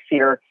mammoths,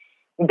 your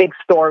big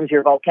storms,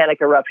 your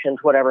volcanic eruptions,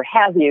 whatever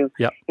have you.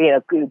 Yep.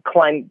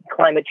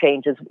 Climate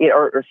changes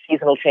or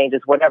seasonal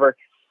changes, whatever.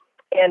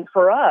 And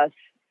for us,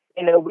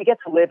 we get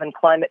to live in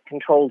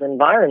climate-controlled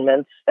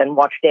environments and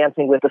watch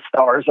Dancing with the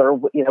Stars or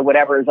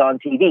whatever is on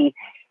TV,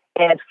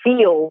 and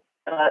feel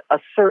a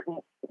certain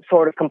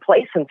sort of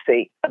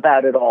complacency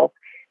about it all.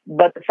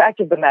 But the fact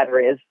of the matter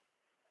is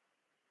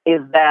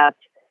that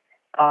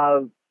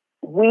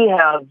we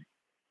have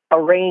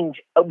a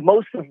range of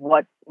most of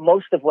what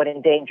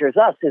endangers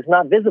us is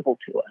not visible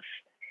to us.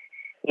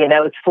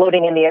 It's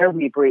floating in the air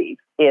we breathe.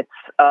 It's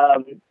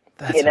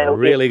that's a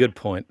really good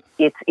point.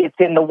 It's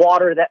in the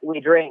water that we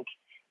drink.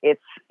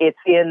 It's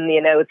in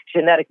it's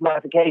genetic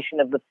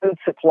modification of the food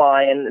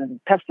supply and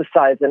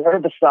pesticides and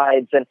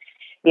herbicides and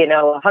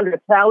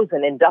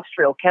 100,000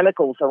 industrial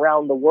chemicals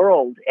around the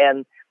world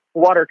and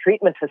water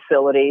treatment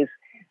facilities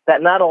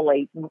that not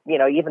only,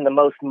 even the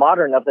most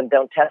modern of them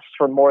don't test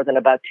for more than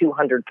about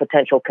 200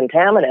 potential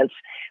contaminants,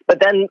 but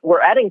then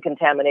we're adding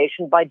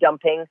contamination by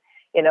dumping,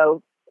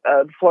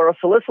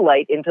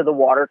 fluorosalicylate into the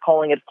water,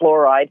 calling it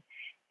fluoride,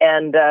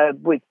 and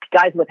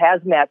guys with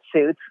hazmat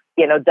suits,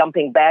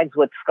 dumping bags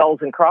with skulls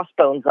and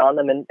crossbones on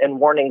them and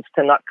warnings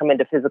to not come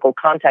into physical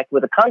contact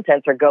with the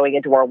contents are going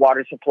into our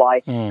water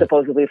supply,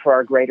 supposedly for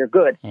our greater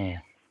good.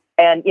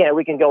 And,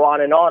 we can go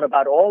on and on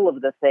about all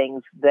of the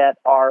things that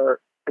are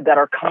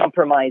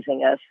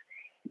compromising us,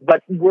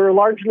 but we're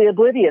largely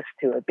oblivious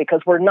to it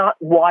because we're not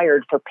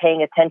wired for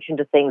paying attention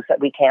to things that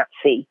we can't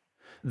see.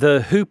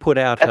 The WHO put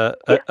out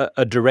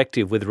a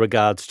directive with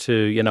regards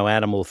to,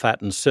 animal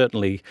fat and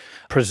certainly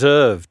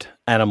preserved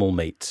animal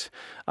meats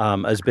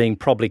as being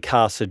probably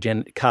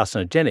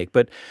carcinogenic,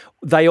 but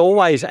they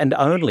always and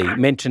only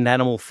mention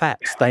animal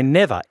fats. They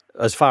never,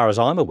 as far as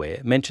I'm aware,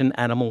 mention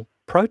animal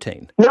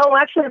protein. No,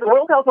 actually, the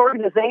World Health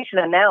Organization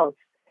announced,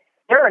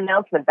 their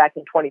announcement back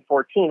in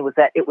 2014 was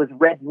that it was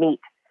red meat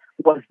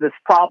was this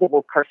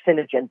probable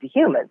carcinogen to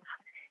humans.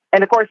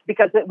 And of course,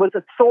 because it was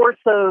a source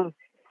of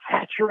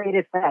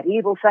saturated fat,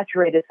 evil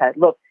saturated fat.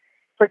 Look,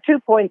 for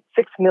 2.6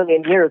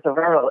 million years of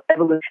our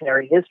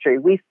evolutionary history,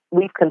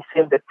 we've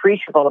consumed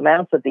appreciable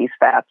amounts of these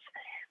fats.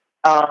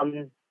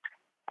 The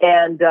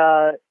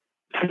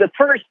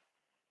first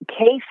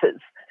cases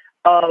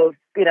of,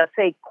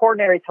 say,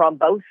 coronary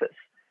thrombosis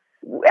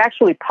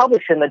actually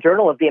published in the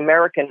Journal of the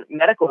American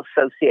Medical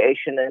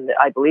Association, and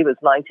I believe it was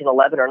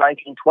 1911 or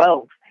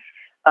 1912.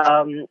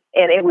 And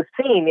it was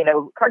seen,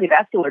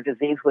 cardiovascular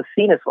disease was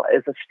seen as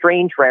a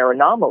strange, rare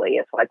anomaly.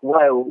 It's like,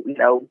 whoa,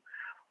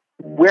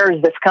 where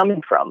is this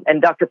coming from?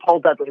 And Dr. Paul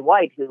Dudley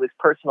White, who was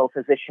personal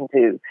physician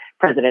to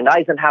President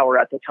Eisenhower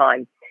at the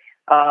time,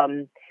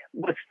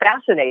 was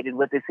fascinated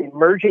with this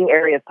emerging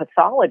area of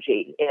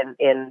pathology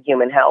in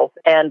human health.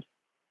 And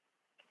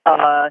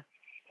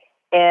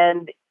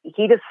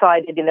he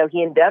decided,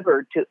 he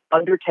endeavored to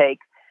undertake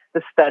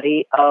the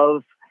study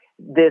of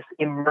this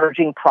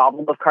emerging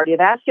problem of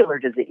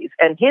cardiovascular disease.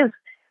 And his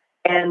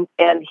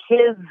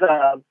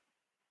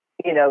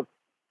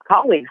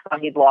colleagues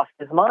thought he'd lost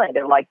his mind.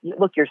 They're like,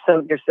 look, you're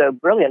so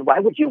brilliant. Why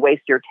would you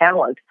waste your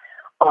talent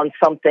on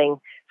something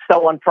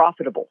so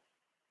unprofitable?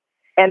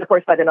 And of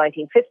course, by the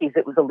 1950s,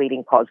 it was a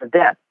leading cause of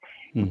death.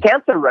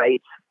 Cancer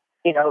rates,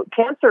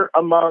 cancer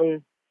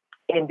among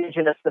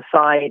indigenous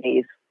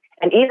societies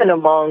and even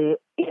among,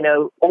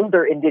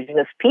 older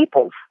indigenous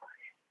peoples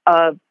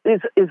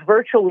is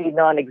virtually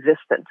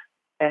non-existent.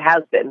 It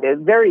has been a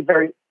very,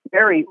 very,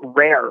 very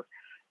rare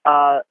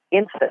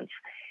instance.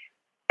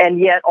 And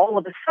yet all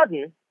of a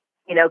sudden,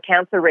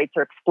 cancer rates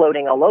are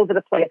exploding all over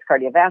the place,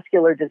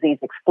 cardiovascular disease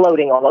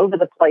exploding all over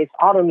the place,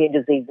 autoimmune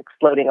disease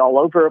exploding all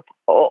over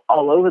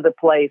the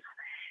place,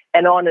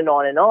 and on and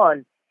on and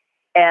on.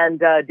 And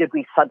did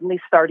we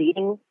suddenly start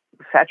eating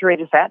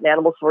saturated fat and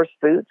animal source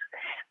foods?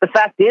 The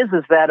fact is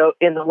that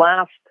in the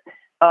last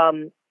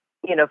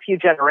few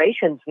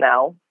generations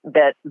now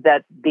that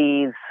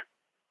these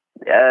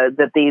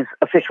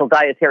official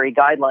dietary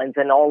guidelines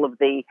and all of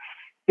the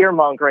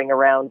fear-mongering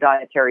around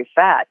dietary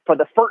fat, for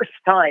the first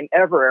time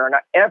ever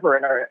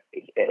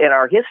in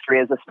our history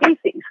as a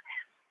species,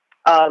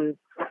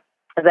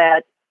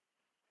 that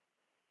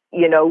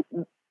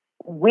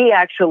we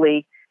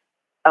actually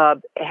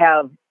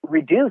have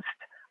reduced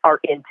our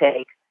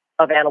intake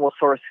of animal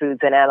source foods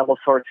and animal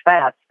source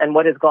fats, and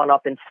what has gone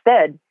up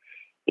instead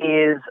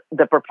is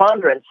the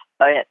preponderance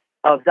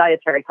of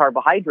dietary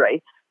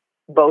carbohydrates,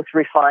 both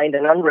refined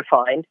and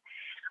unrefined,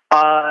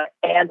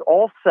 and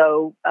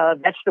also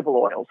vegetable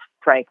oils,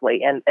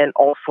 frankly, and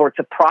all sorts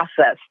of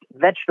processed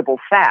vegetable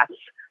fats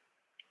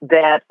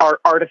that are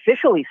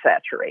artificially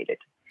saturated.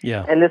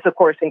 Yeah. And this, of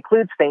course,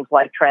 includes things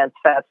like trans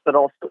fats, but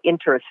also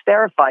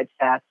interesterified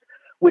fats,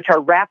 which are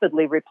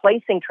rapidly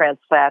replacing trans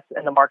fats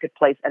in the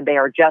marketplace, and they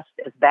are just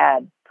as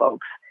bad,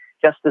 folks,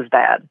 just as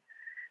bad.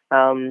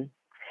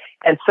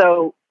 And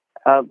so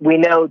we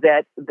know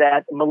that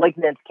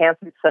malignant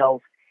cancer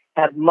cells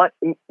have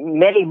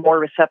many more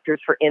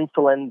receptors for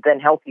insulin than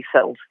healthy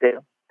cells do.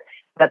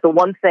 That the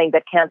one thing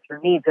that cancer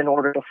needs in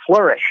order to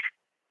flourish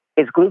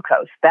is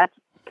glucose. That's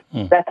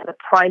the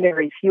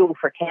primary fuel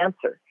for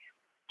cancer.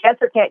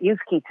 Cancer can't use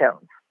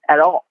ketones at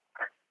all.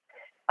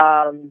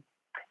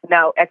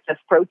 Now, excess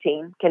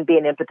protein can be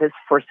an impetus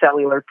for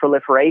cellular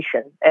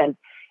proliferation. And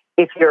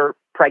if you're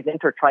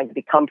pregnant or trying to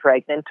become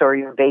pregnant, or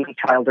you're a baby,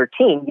 child, or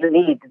teen, you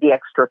need the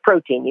extra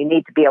protein. You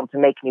need to be able to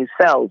make new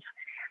cells.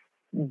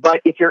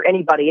 But if you're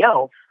anybody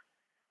else,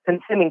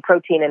 consuming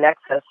protein in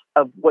excess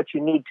of what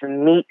you need to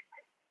meet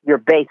your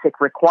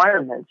basic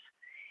requirements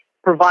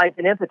provides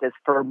an impetus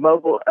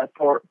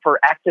for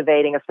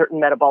activating a certain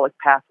metabolic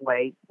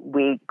pathway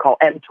we call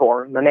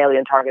mTOR,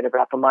 mammalian targeted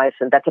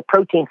rapamycin. That's a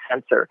protein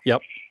sensor.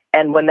 Yep.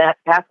 And when that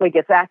pathway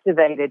gets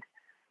activated,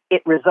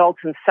 it results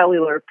in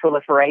cellular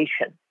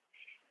proliferation.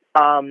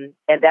 And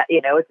that,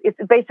 it's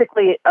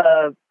basically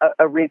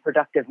a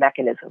reproductive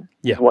mechanism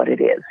is what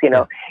it is.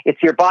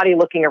 It's your body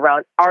looking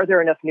around, are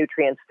there enough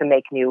nutrients to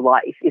make new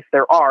life? If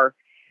there are,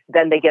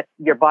 then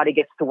your body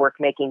gets to work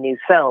making new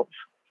cells.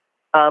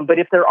 But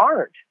if there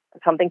aren't,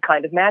 something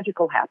kind of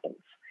magical happens.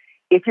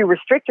 If you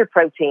restrict your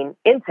protein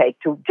intake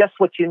to just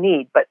what you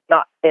need, but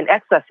not in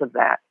excess of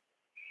that,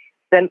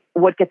 then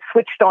what gets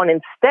switched on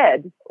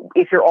instead,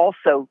 if you're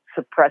also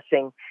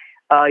suppressing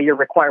your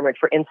requirement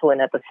for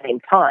insulin at the same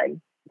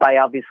time, by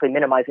obviously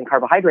minimizing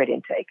carbohydrate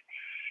intake,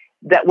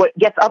 that what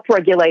gets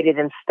upregulated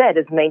instead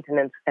is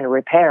maintenance and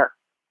repair.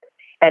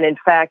 And in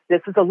fact,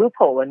 this is a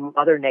loophole in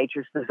Mother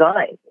Nature's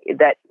design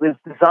that was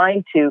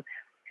designed to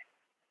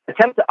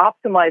attempt to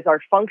optimize our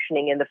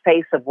functioning in the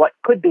face of what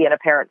could be an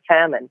apparent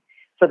famine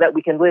so that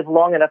we can live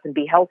long enough and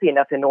be healthy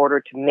enough in order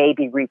to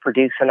maybe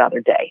reproduce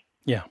another day.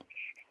 Yeah.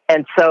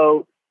 And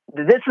so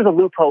this is a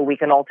loophole we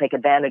can all take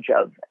advantage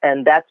of.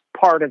 And that's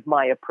part of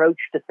my approach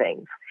to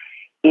things,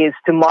 is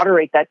to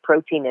moderate that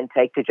protein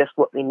intake to just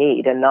what we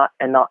need and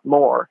not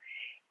more.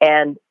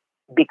 And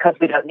because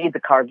we don't need the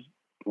carbs,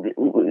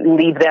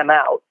 leave them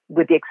out,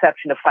 with the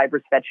exception of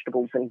fibrous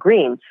vegetables and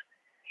greens.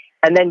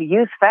 And then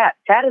use fat.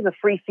 Fat is a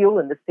free fuel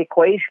in this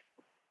equation.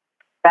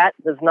 Fat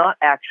does not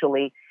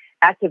actually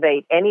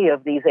activate any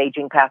of these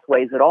aging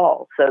pathways at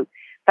all. So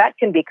fat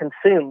can be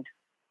consumed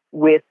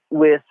with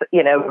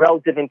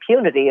relative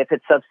impunity if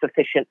it's of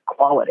sufficient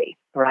quality,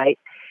 right?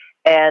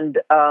 And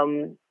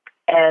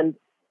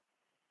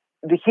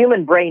the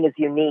human brain is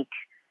unique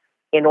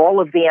in all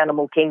of the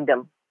animal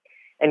kingdom,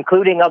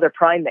 including other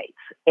primates,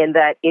 in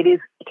that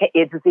it's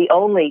the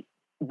only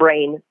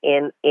brain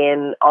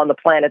on the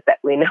planet that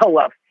we know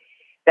of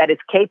that is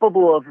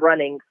capable of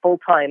running full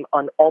time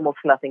on almost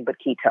nothing but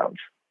ketones.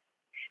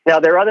 Now,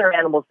 there are other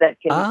animals that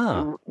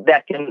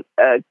can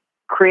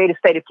create a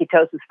state of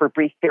ketosis for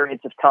brief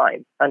periods of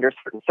time under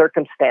certain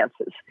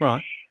circumstances.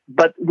 Right.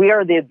 But we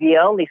are the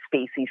only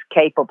species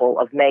capable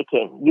of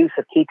making use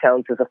of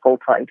ketones as a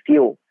full-time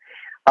fuel,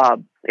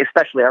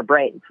 especially our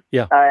brains.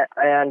 Yeah.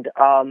 And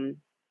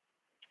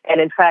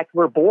in fact,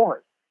 we're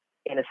born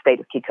in a state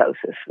of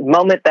ketosis. The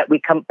moment that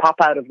we pop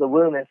out of the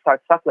womb and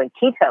start suckling,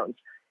 ketones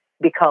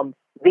become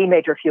the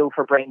major fuel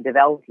for brain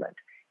development.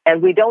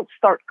 And we don't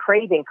start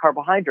craving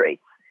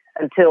carbohydrates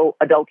until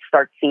adults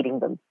start feeding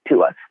them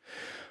to us.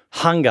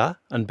 Hunger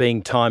and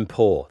being time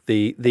poor,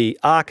 the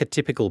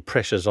archetypical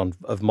pressures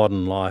of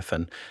modern life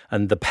and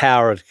the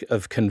power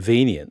of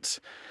convenience.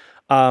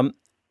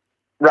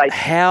 Right.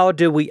 How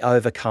do we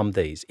overcome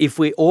these? If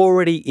we're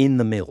already in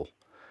the mill,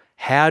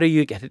 how do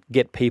you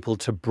get people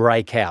to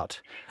break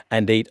out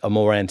and eat a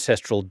more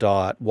ancestral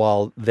diet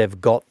while they've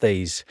got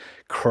these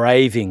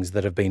cravings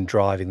that have been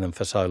driving them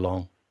for so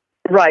long?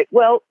 Right.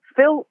 Well,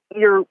 fill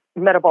your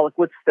metabolic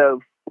wood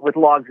stove with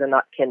logs and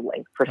not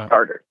kindling, for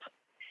starters.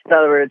 In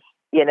other words,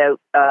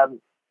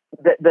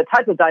 the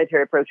type of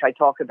dietary approach I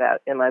talk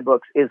about in my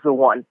books is the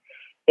one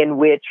in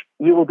which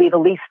you will be the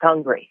least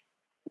hungry.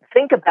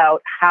 Think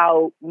about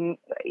how,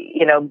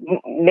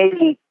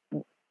 maybe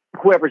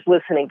whoever's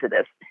listening to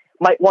this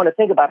might want to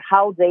think about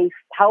how they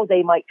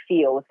might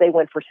feel if they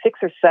went for 6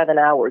 or 7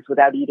 hours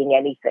without eating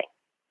anything,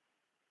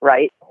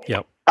 right?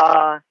 Yep.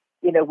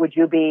 Would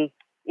you be,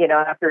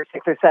 after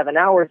 6 or 7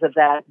 hours of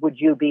that,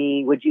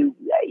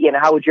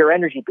 how would your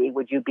energy be?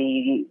 Would you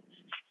be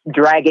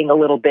dragging a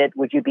little bit?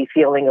 Would you be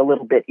feeling a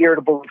little bit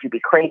irritable? Would you be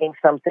craving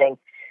something?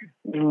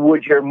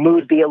 Would your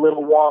mood be a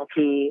little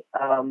wonky?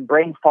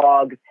 Brain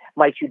fog?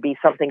 Might you be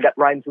something that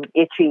rhymes with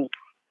itchy?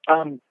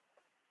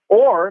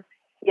 Or,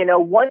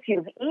 once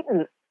you've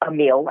eaten a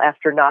meal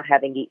after not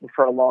having eaten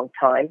for a long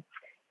time,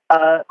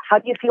 how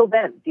do you feel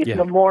then? Do you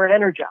feel more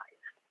energized?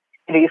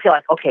 You feel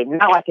like, okay,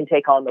 now I can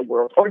take on the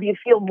world. Or do you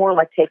feel more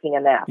like taking a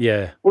nap?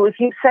 Yeah. Well, if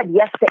you said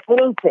yes to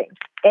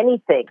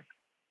anything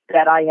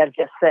that I have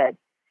just said,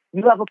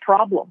 you have a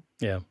problem.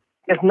 Yeah.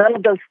 Because none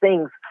of those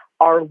things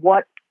are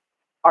what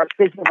are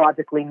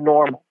physiologically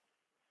normal.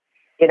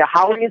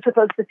 How are you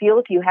supposed to feel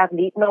if you haven't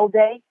eaten all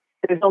day?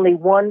 There's only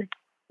one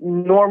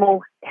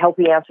normal,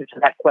 healthy answer to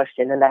that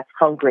question, and that's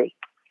hungry.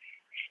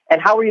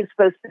 And how are you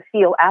supposed to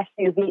feel after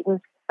you've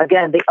eaten?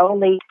 Again, the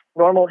only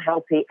normal,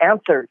 healthy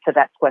answer to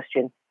that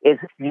question is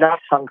not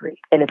hungry.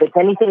 And if it's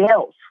anything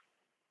else,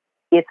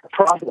 it's a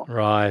problem.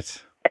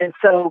 Right. And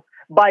so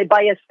by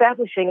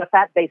establishing a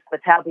fat-based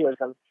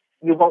metabolism,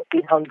 you won't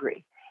be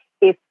hungry.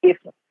 If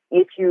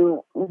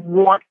you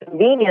want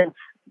convenience,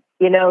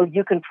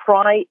 you can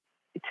try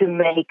to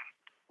make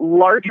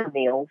larger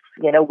meals,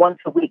 once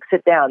a week,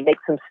 sit down, make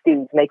some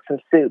stews, make some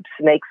soups,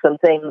 make some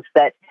things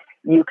that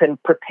you can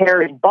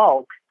prepare in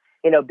bulk,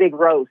 big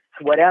roasts,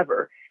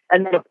 whatever,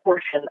 and then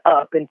portion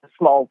up into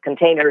small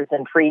containers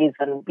and freeze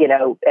and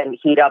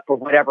heat up or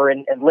whatever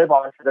and live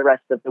on for the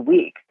rest of the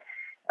week.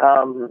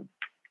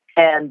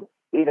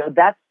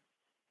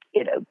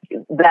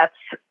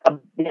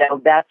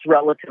 That's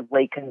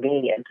relatively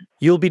convenient.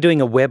 You'll be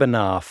doing a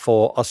webinar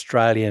for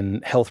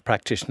Australian health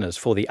practitioners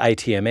for the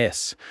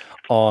ATMS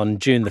on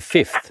June the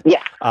 5th,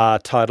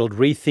 titled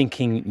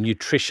Rethinking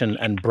Nutrition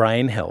and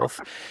Brain Health.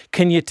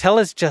 Can you tell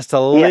us just a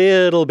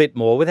little bit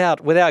more,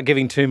 without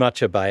giving too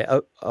much away,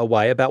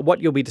 about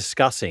what you'll be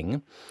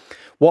discussing,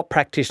 what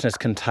practitioners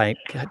can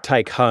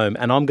take home?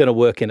 And I'm going to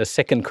work in a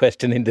second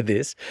question into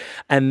this.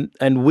 And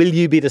will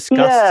you be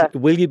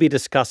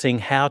discussing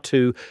how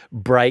to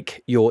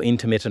break your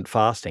intermittent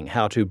fasting,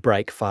 how to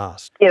break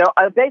fast?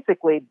 I'll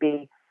basically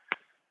be,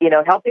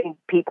 helping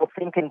people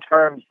think in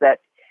terms that,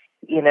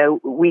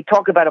 we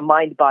talk about a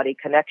mind-body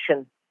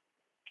connection,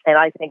 and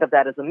I think of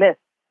that as a myth,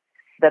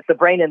 that the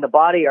brain and the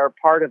body are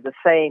part of the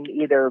same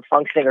either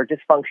functioning or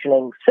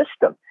dysfunctioning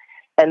system.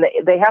 And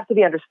they have to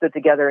be understood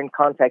together in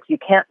context. You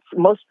can't,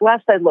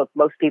 last I looked,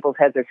 most people's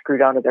heads are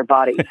screwed onto their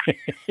bodies.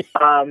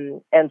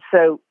 And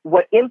so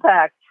what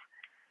impacts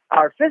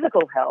our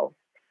physical health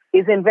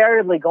is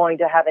invariably going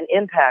to have an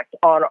impact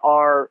on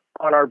our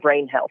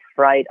brain health,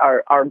 right?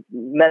 Our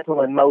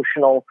mental,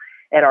 emotional,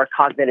 and our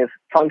cognitive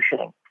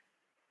functioning.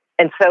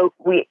 And so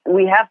we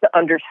have to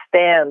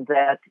understand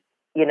that,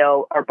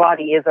 our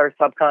body is our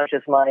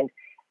subconscious mind,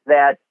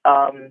 that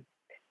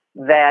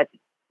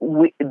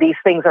these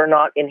things are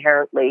not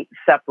inherently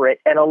separate.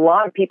 And a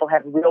lot of people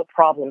have real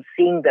problems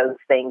seeing those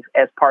things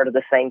as part of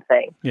the same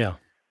thing. Yeah.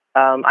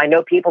 I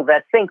know people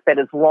that think that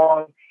as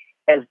long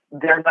as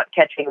they're not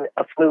catching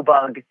a flu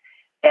bug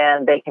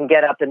and they can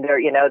get up and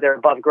they're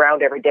above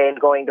ground every day and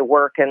going to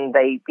work and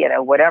they,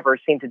 whatever,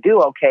 seem to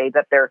do okay,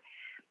 that they're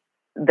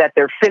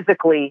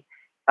physically,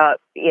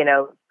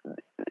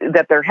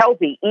 that they're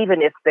healthy,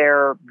 even if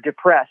they're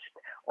depressed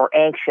or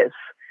anxious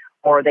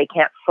or they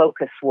can't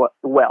focus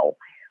well.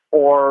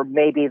 Or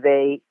maybe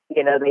they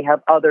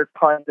have other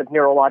kinds of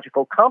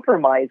neurological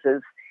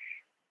compromises.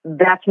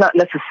 That's not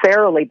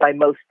necessarily by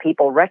most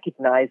people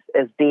recognized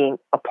as being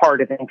a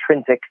part of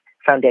intrinsic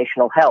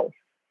foundational health.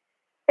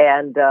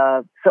 And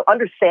so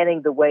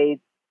understanding the ways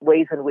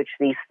in which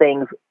these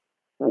things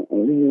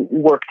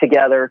work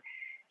together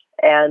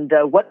and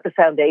what the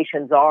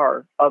foundations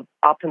are of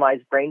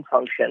optimized brain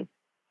function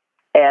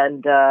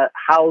and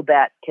how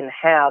that can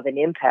have an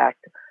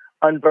impact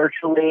on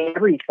virtually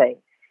everything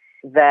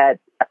that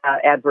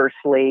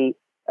adversely,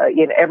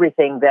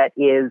 everything that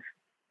is,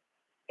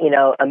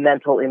 a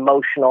mental,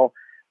 emotional,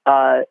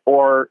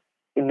 or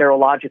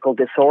neurological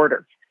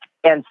disorder.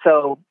 And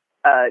so,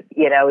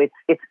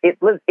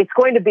 it's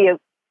going to be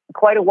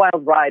quite a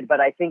wild ride, but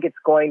I think it's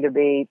going to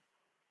be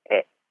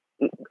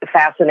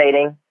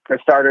fascinating for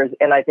starters,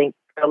 and I think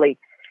really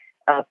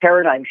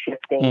paradigm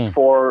shifting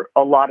for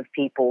a lot of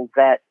people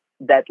that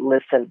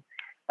listen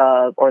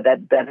or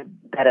that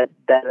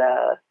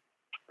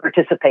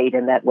participate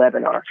in that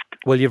webinar.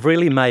 Well, you've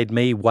really made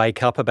me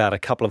wake up about a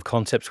couple of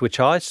concepts which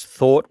I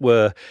thought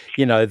were,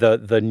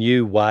 the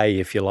new way,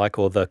 if you like,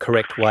 or the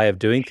correct way of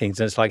doing things.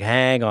 And it's like,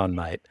 hang on,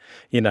 mate.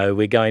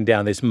 We're going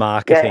down this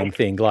marketing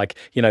thing. Like,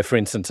 for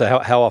instance,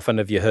 how often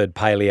have you heard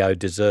paleo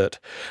dessert?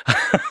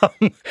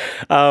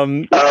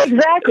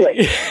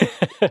 Exactly.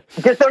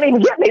 Just don't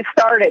even get me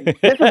started.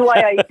 This is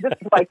why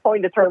I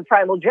coined the term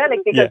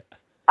primogenic, because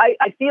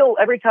I feel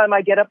every time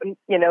I get up and,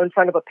 in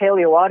front of a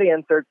paleo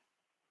audience or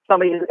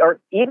somebody, or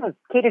even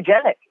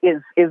ketogenic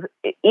is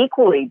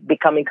equally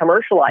becoming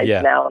commercialized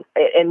now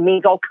and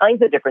means all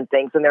kinds of different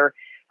things. And there are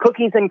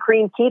cookies and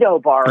cream keto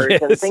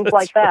bars and things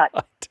like that.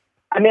 Right.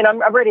 I mean,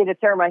 I'm ready to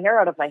tear my hair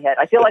out of my head.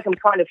 I feel like I'm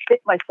trying to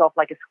fit myself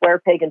like a square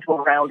peg into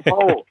a round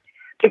hole.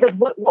 Because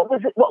what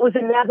was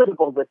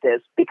inevitable with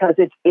this? Because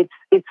it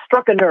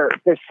struck a nerve.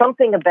 There's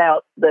something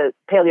about the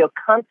paleo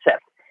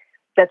concept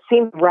that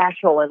seemed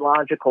rational and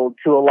logical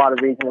to a lot of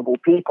reasonable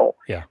people.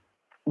 Yeah.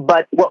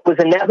 But what was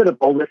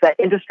inevitable was that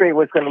industry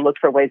was going to look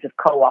for ways of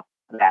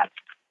co-opting that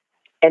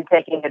and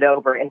taking it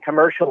over and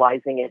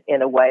commercializing it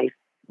in a way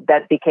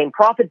that became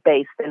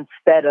profit-based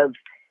instead of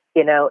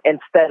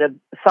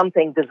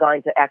something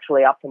designed to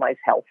actually optimize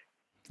health.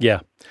 Yeah.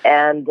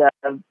 And,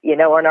 and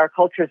our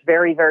culture is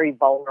very, very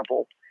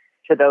vulnerable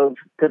to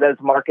those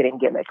marketing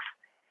gimmicks.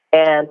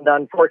 And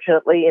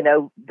unfortunately,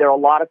 there are a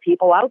lot of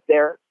people out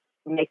there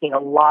making a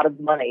lot of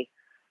money,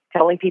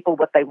 telling people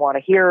what they want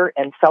to hear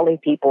and selling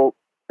people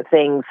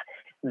things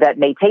that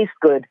may taste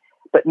good,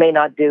 but may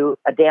not do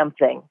a damn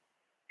thing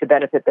to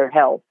benefit their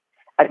health.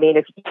 I mean,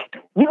 if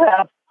you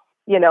have,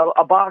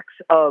 a box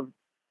of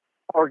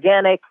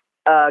organic,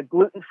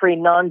 gluten-free,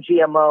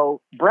 non-GMO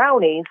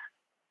brownies,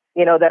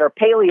 that are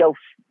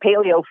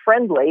paleo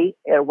friendly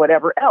or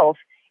whatever else,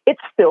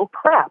 it's still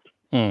crap,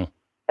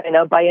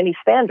 by any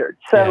standard.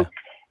 So,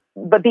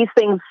 but these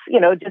things,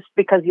 just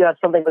because you have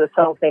something with a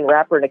cellophane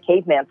wrapper and a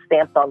caveman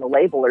stamped on the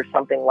label or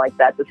something like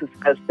that, this is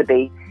supposed to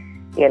be,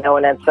 an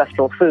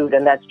ancestral food,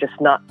 and that's just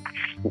not,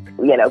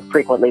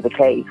 frequently the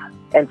case.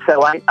 And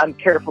so I'm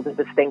careful to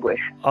distinguish.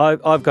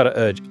 I've got to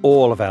urge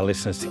all of our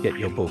listeners to get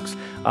your books.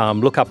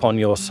 Look up on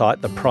your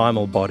site, The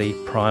Primal Body,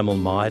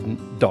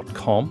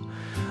 primalmind.com.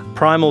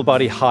 Primal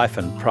Body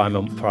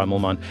Primal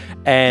Mind,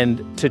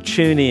 and to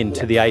tune in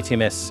to the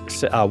ATMS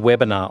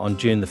webinar on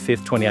June the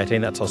 5th,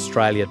 2018. That's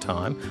Australia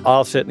time.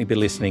 I'll certainly be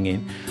listening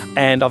in.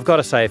 And I've got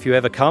to say, if you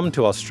ever come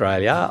to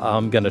Australia,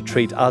 I'm going to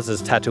treat us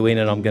as Tatooine,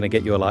 and I'm going to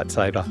get you a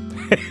lightsaber.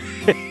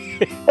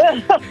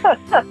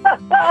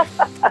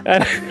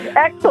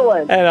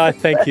 Excellent. And I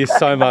thank you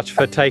so much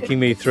for taking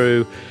me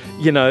through,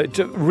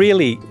 to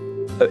really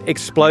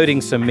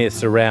exploding some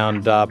myths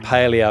around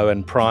paleo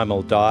and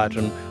primal diet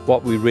and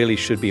what we really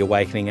should be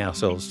awakening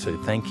ourselves to.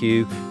 Thank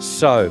you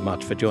so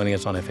much for joining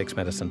us on FX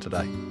Medicine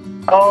today.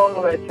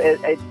 Oh,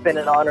 it's been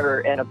an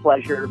honor and a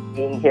pleasure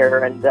being here.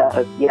 And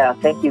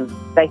thank you.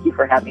 Thank you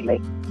for having me.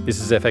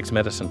 This is FX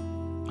Medicine.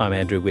 I'm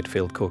Andrew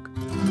Whitfield Cook.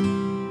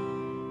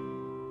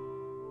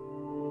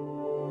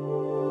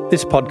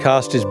 This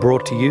podcast is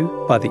brought to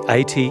you by the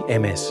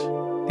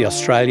ATMS, the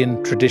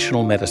Australian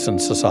Traditional Medicine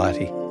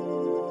Society.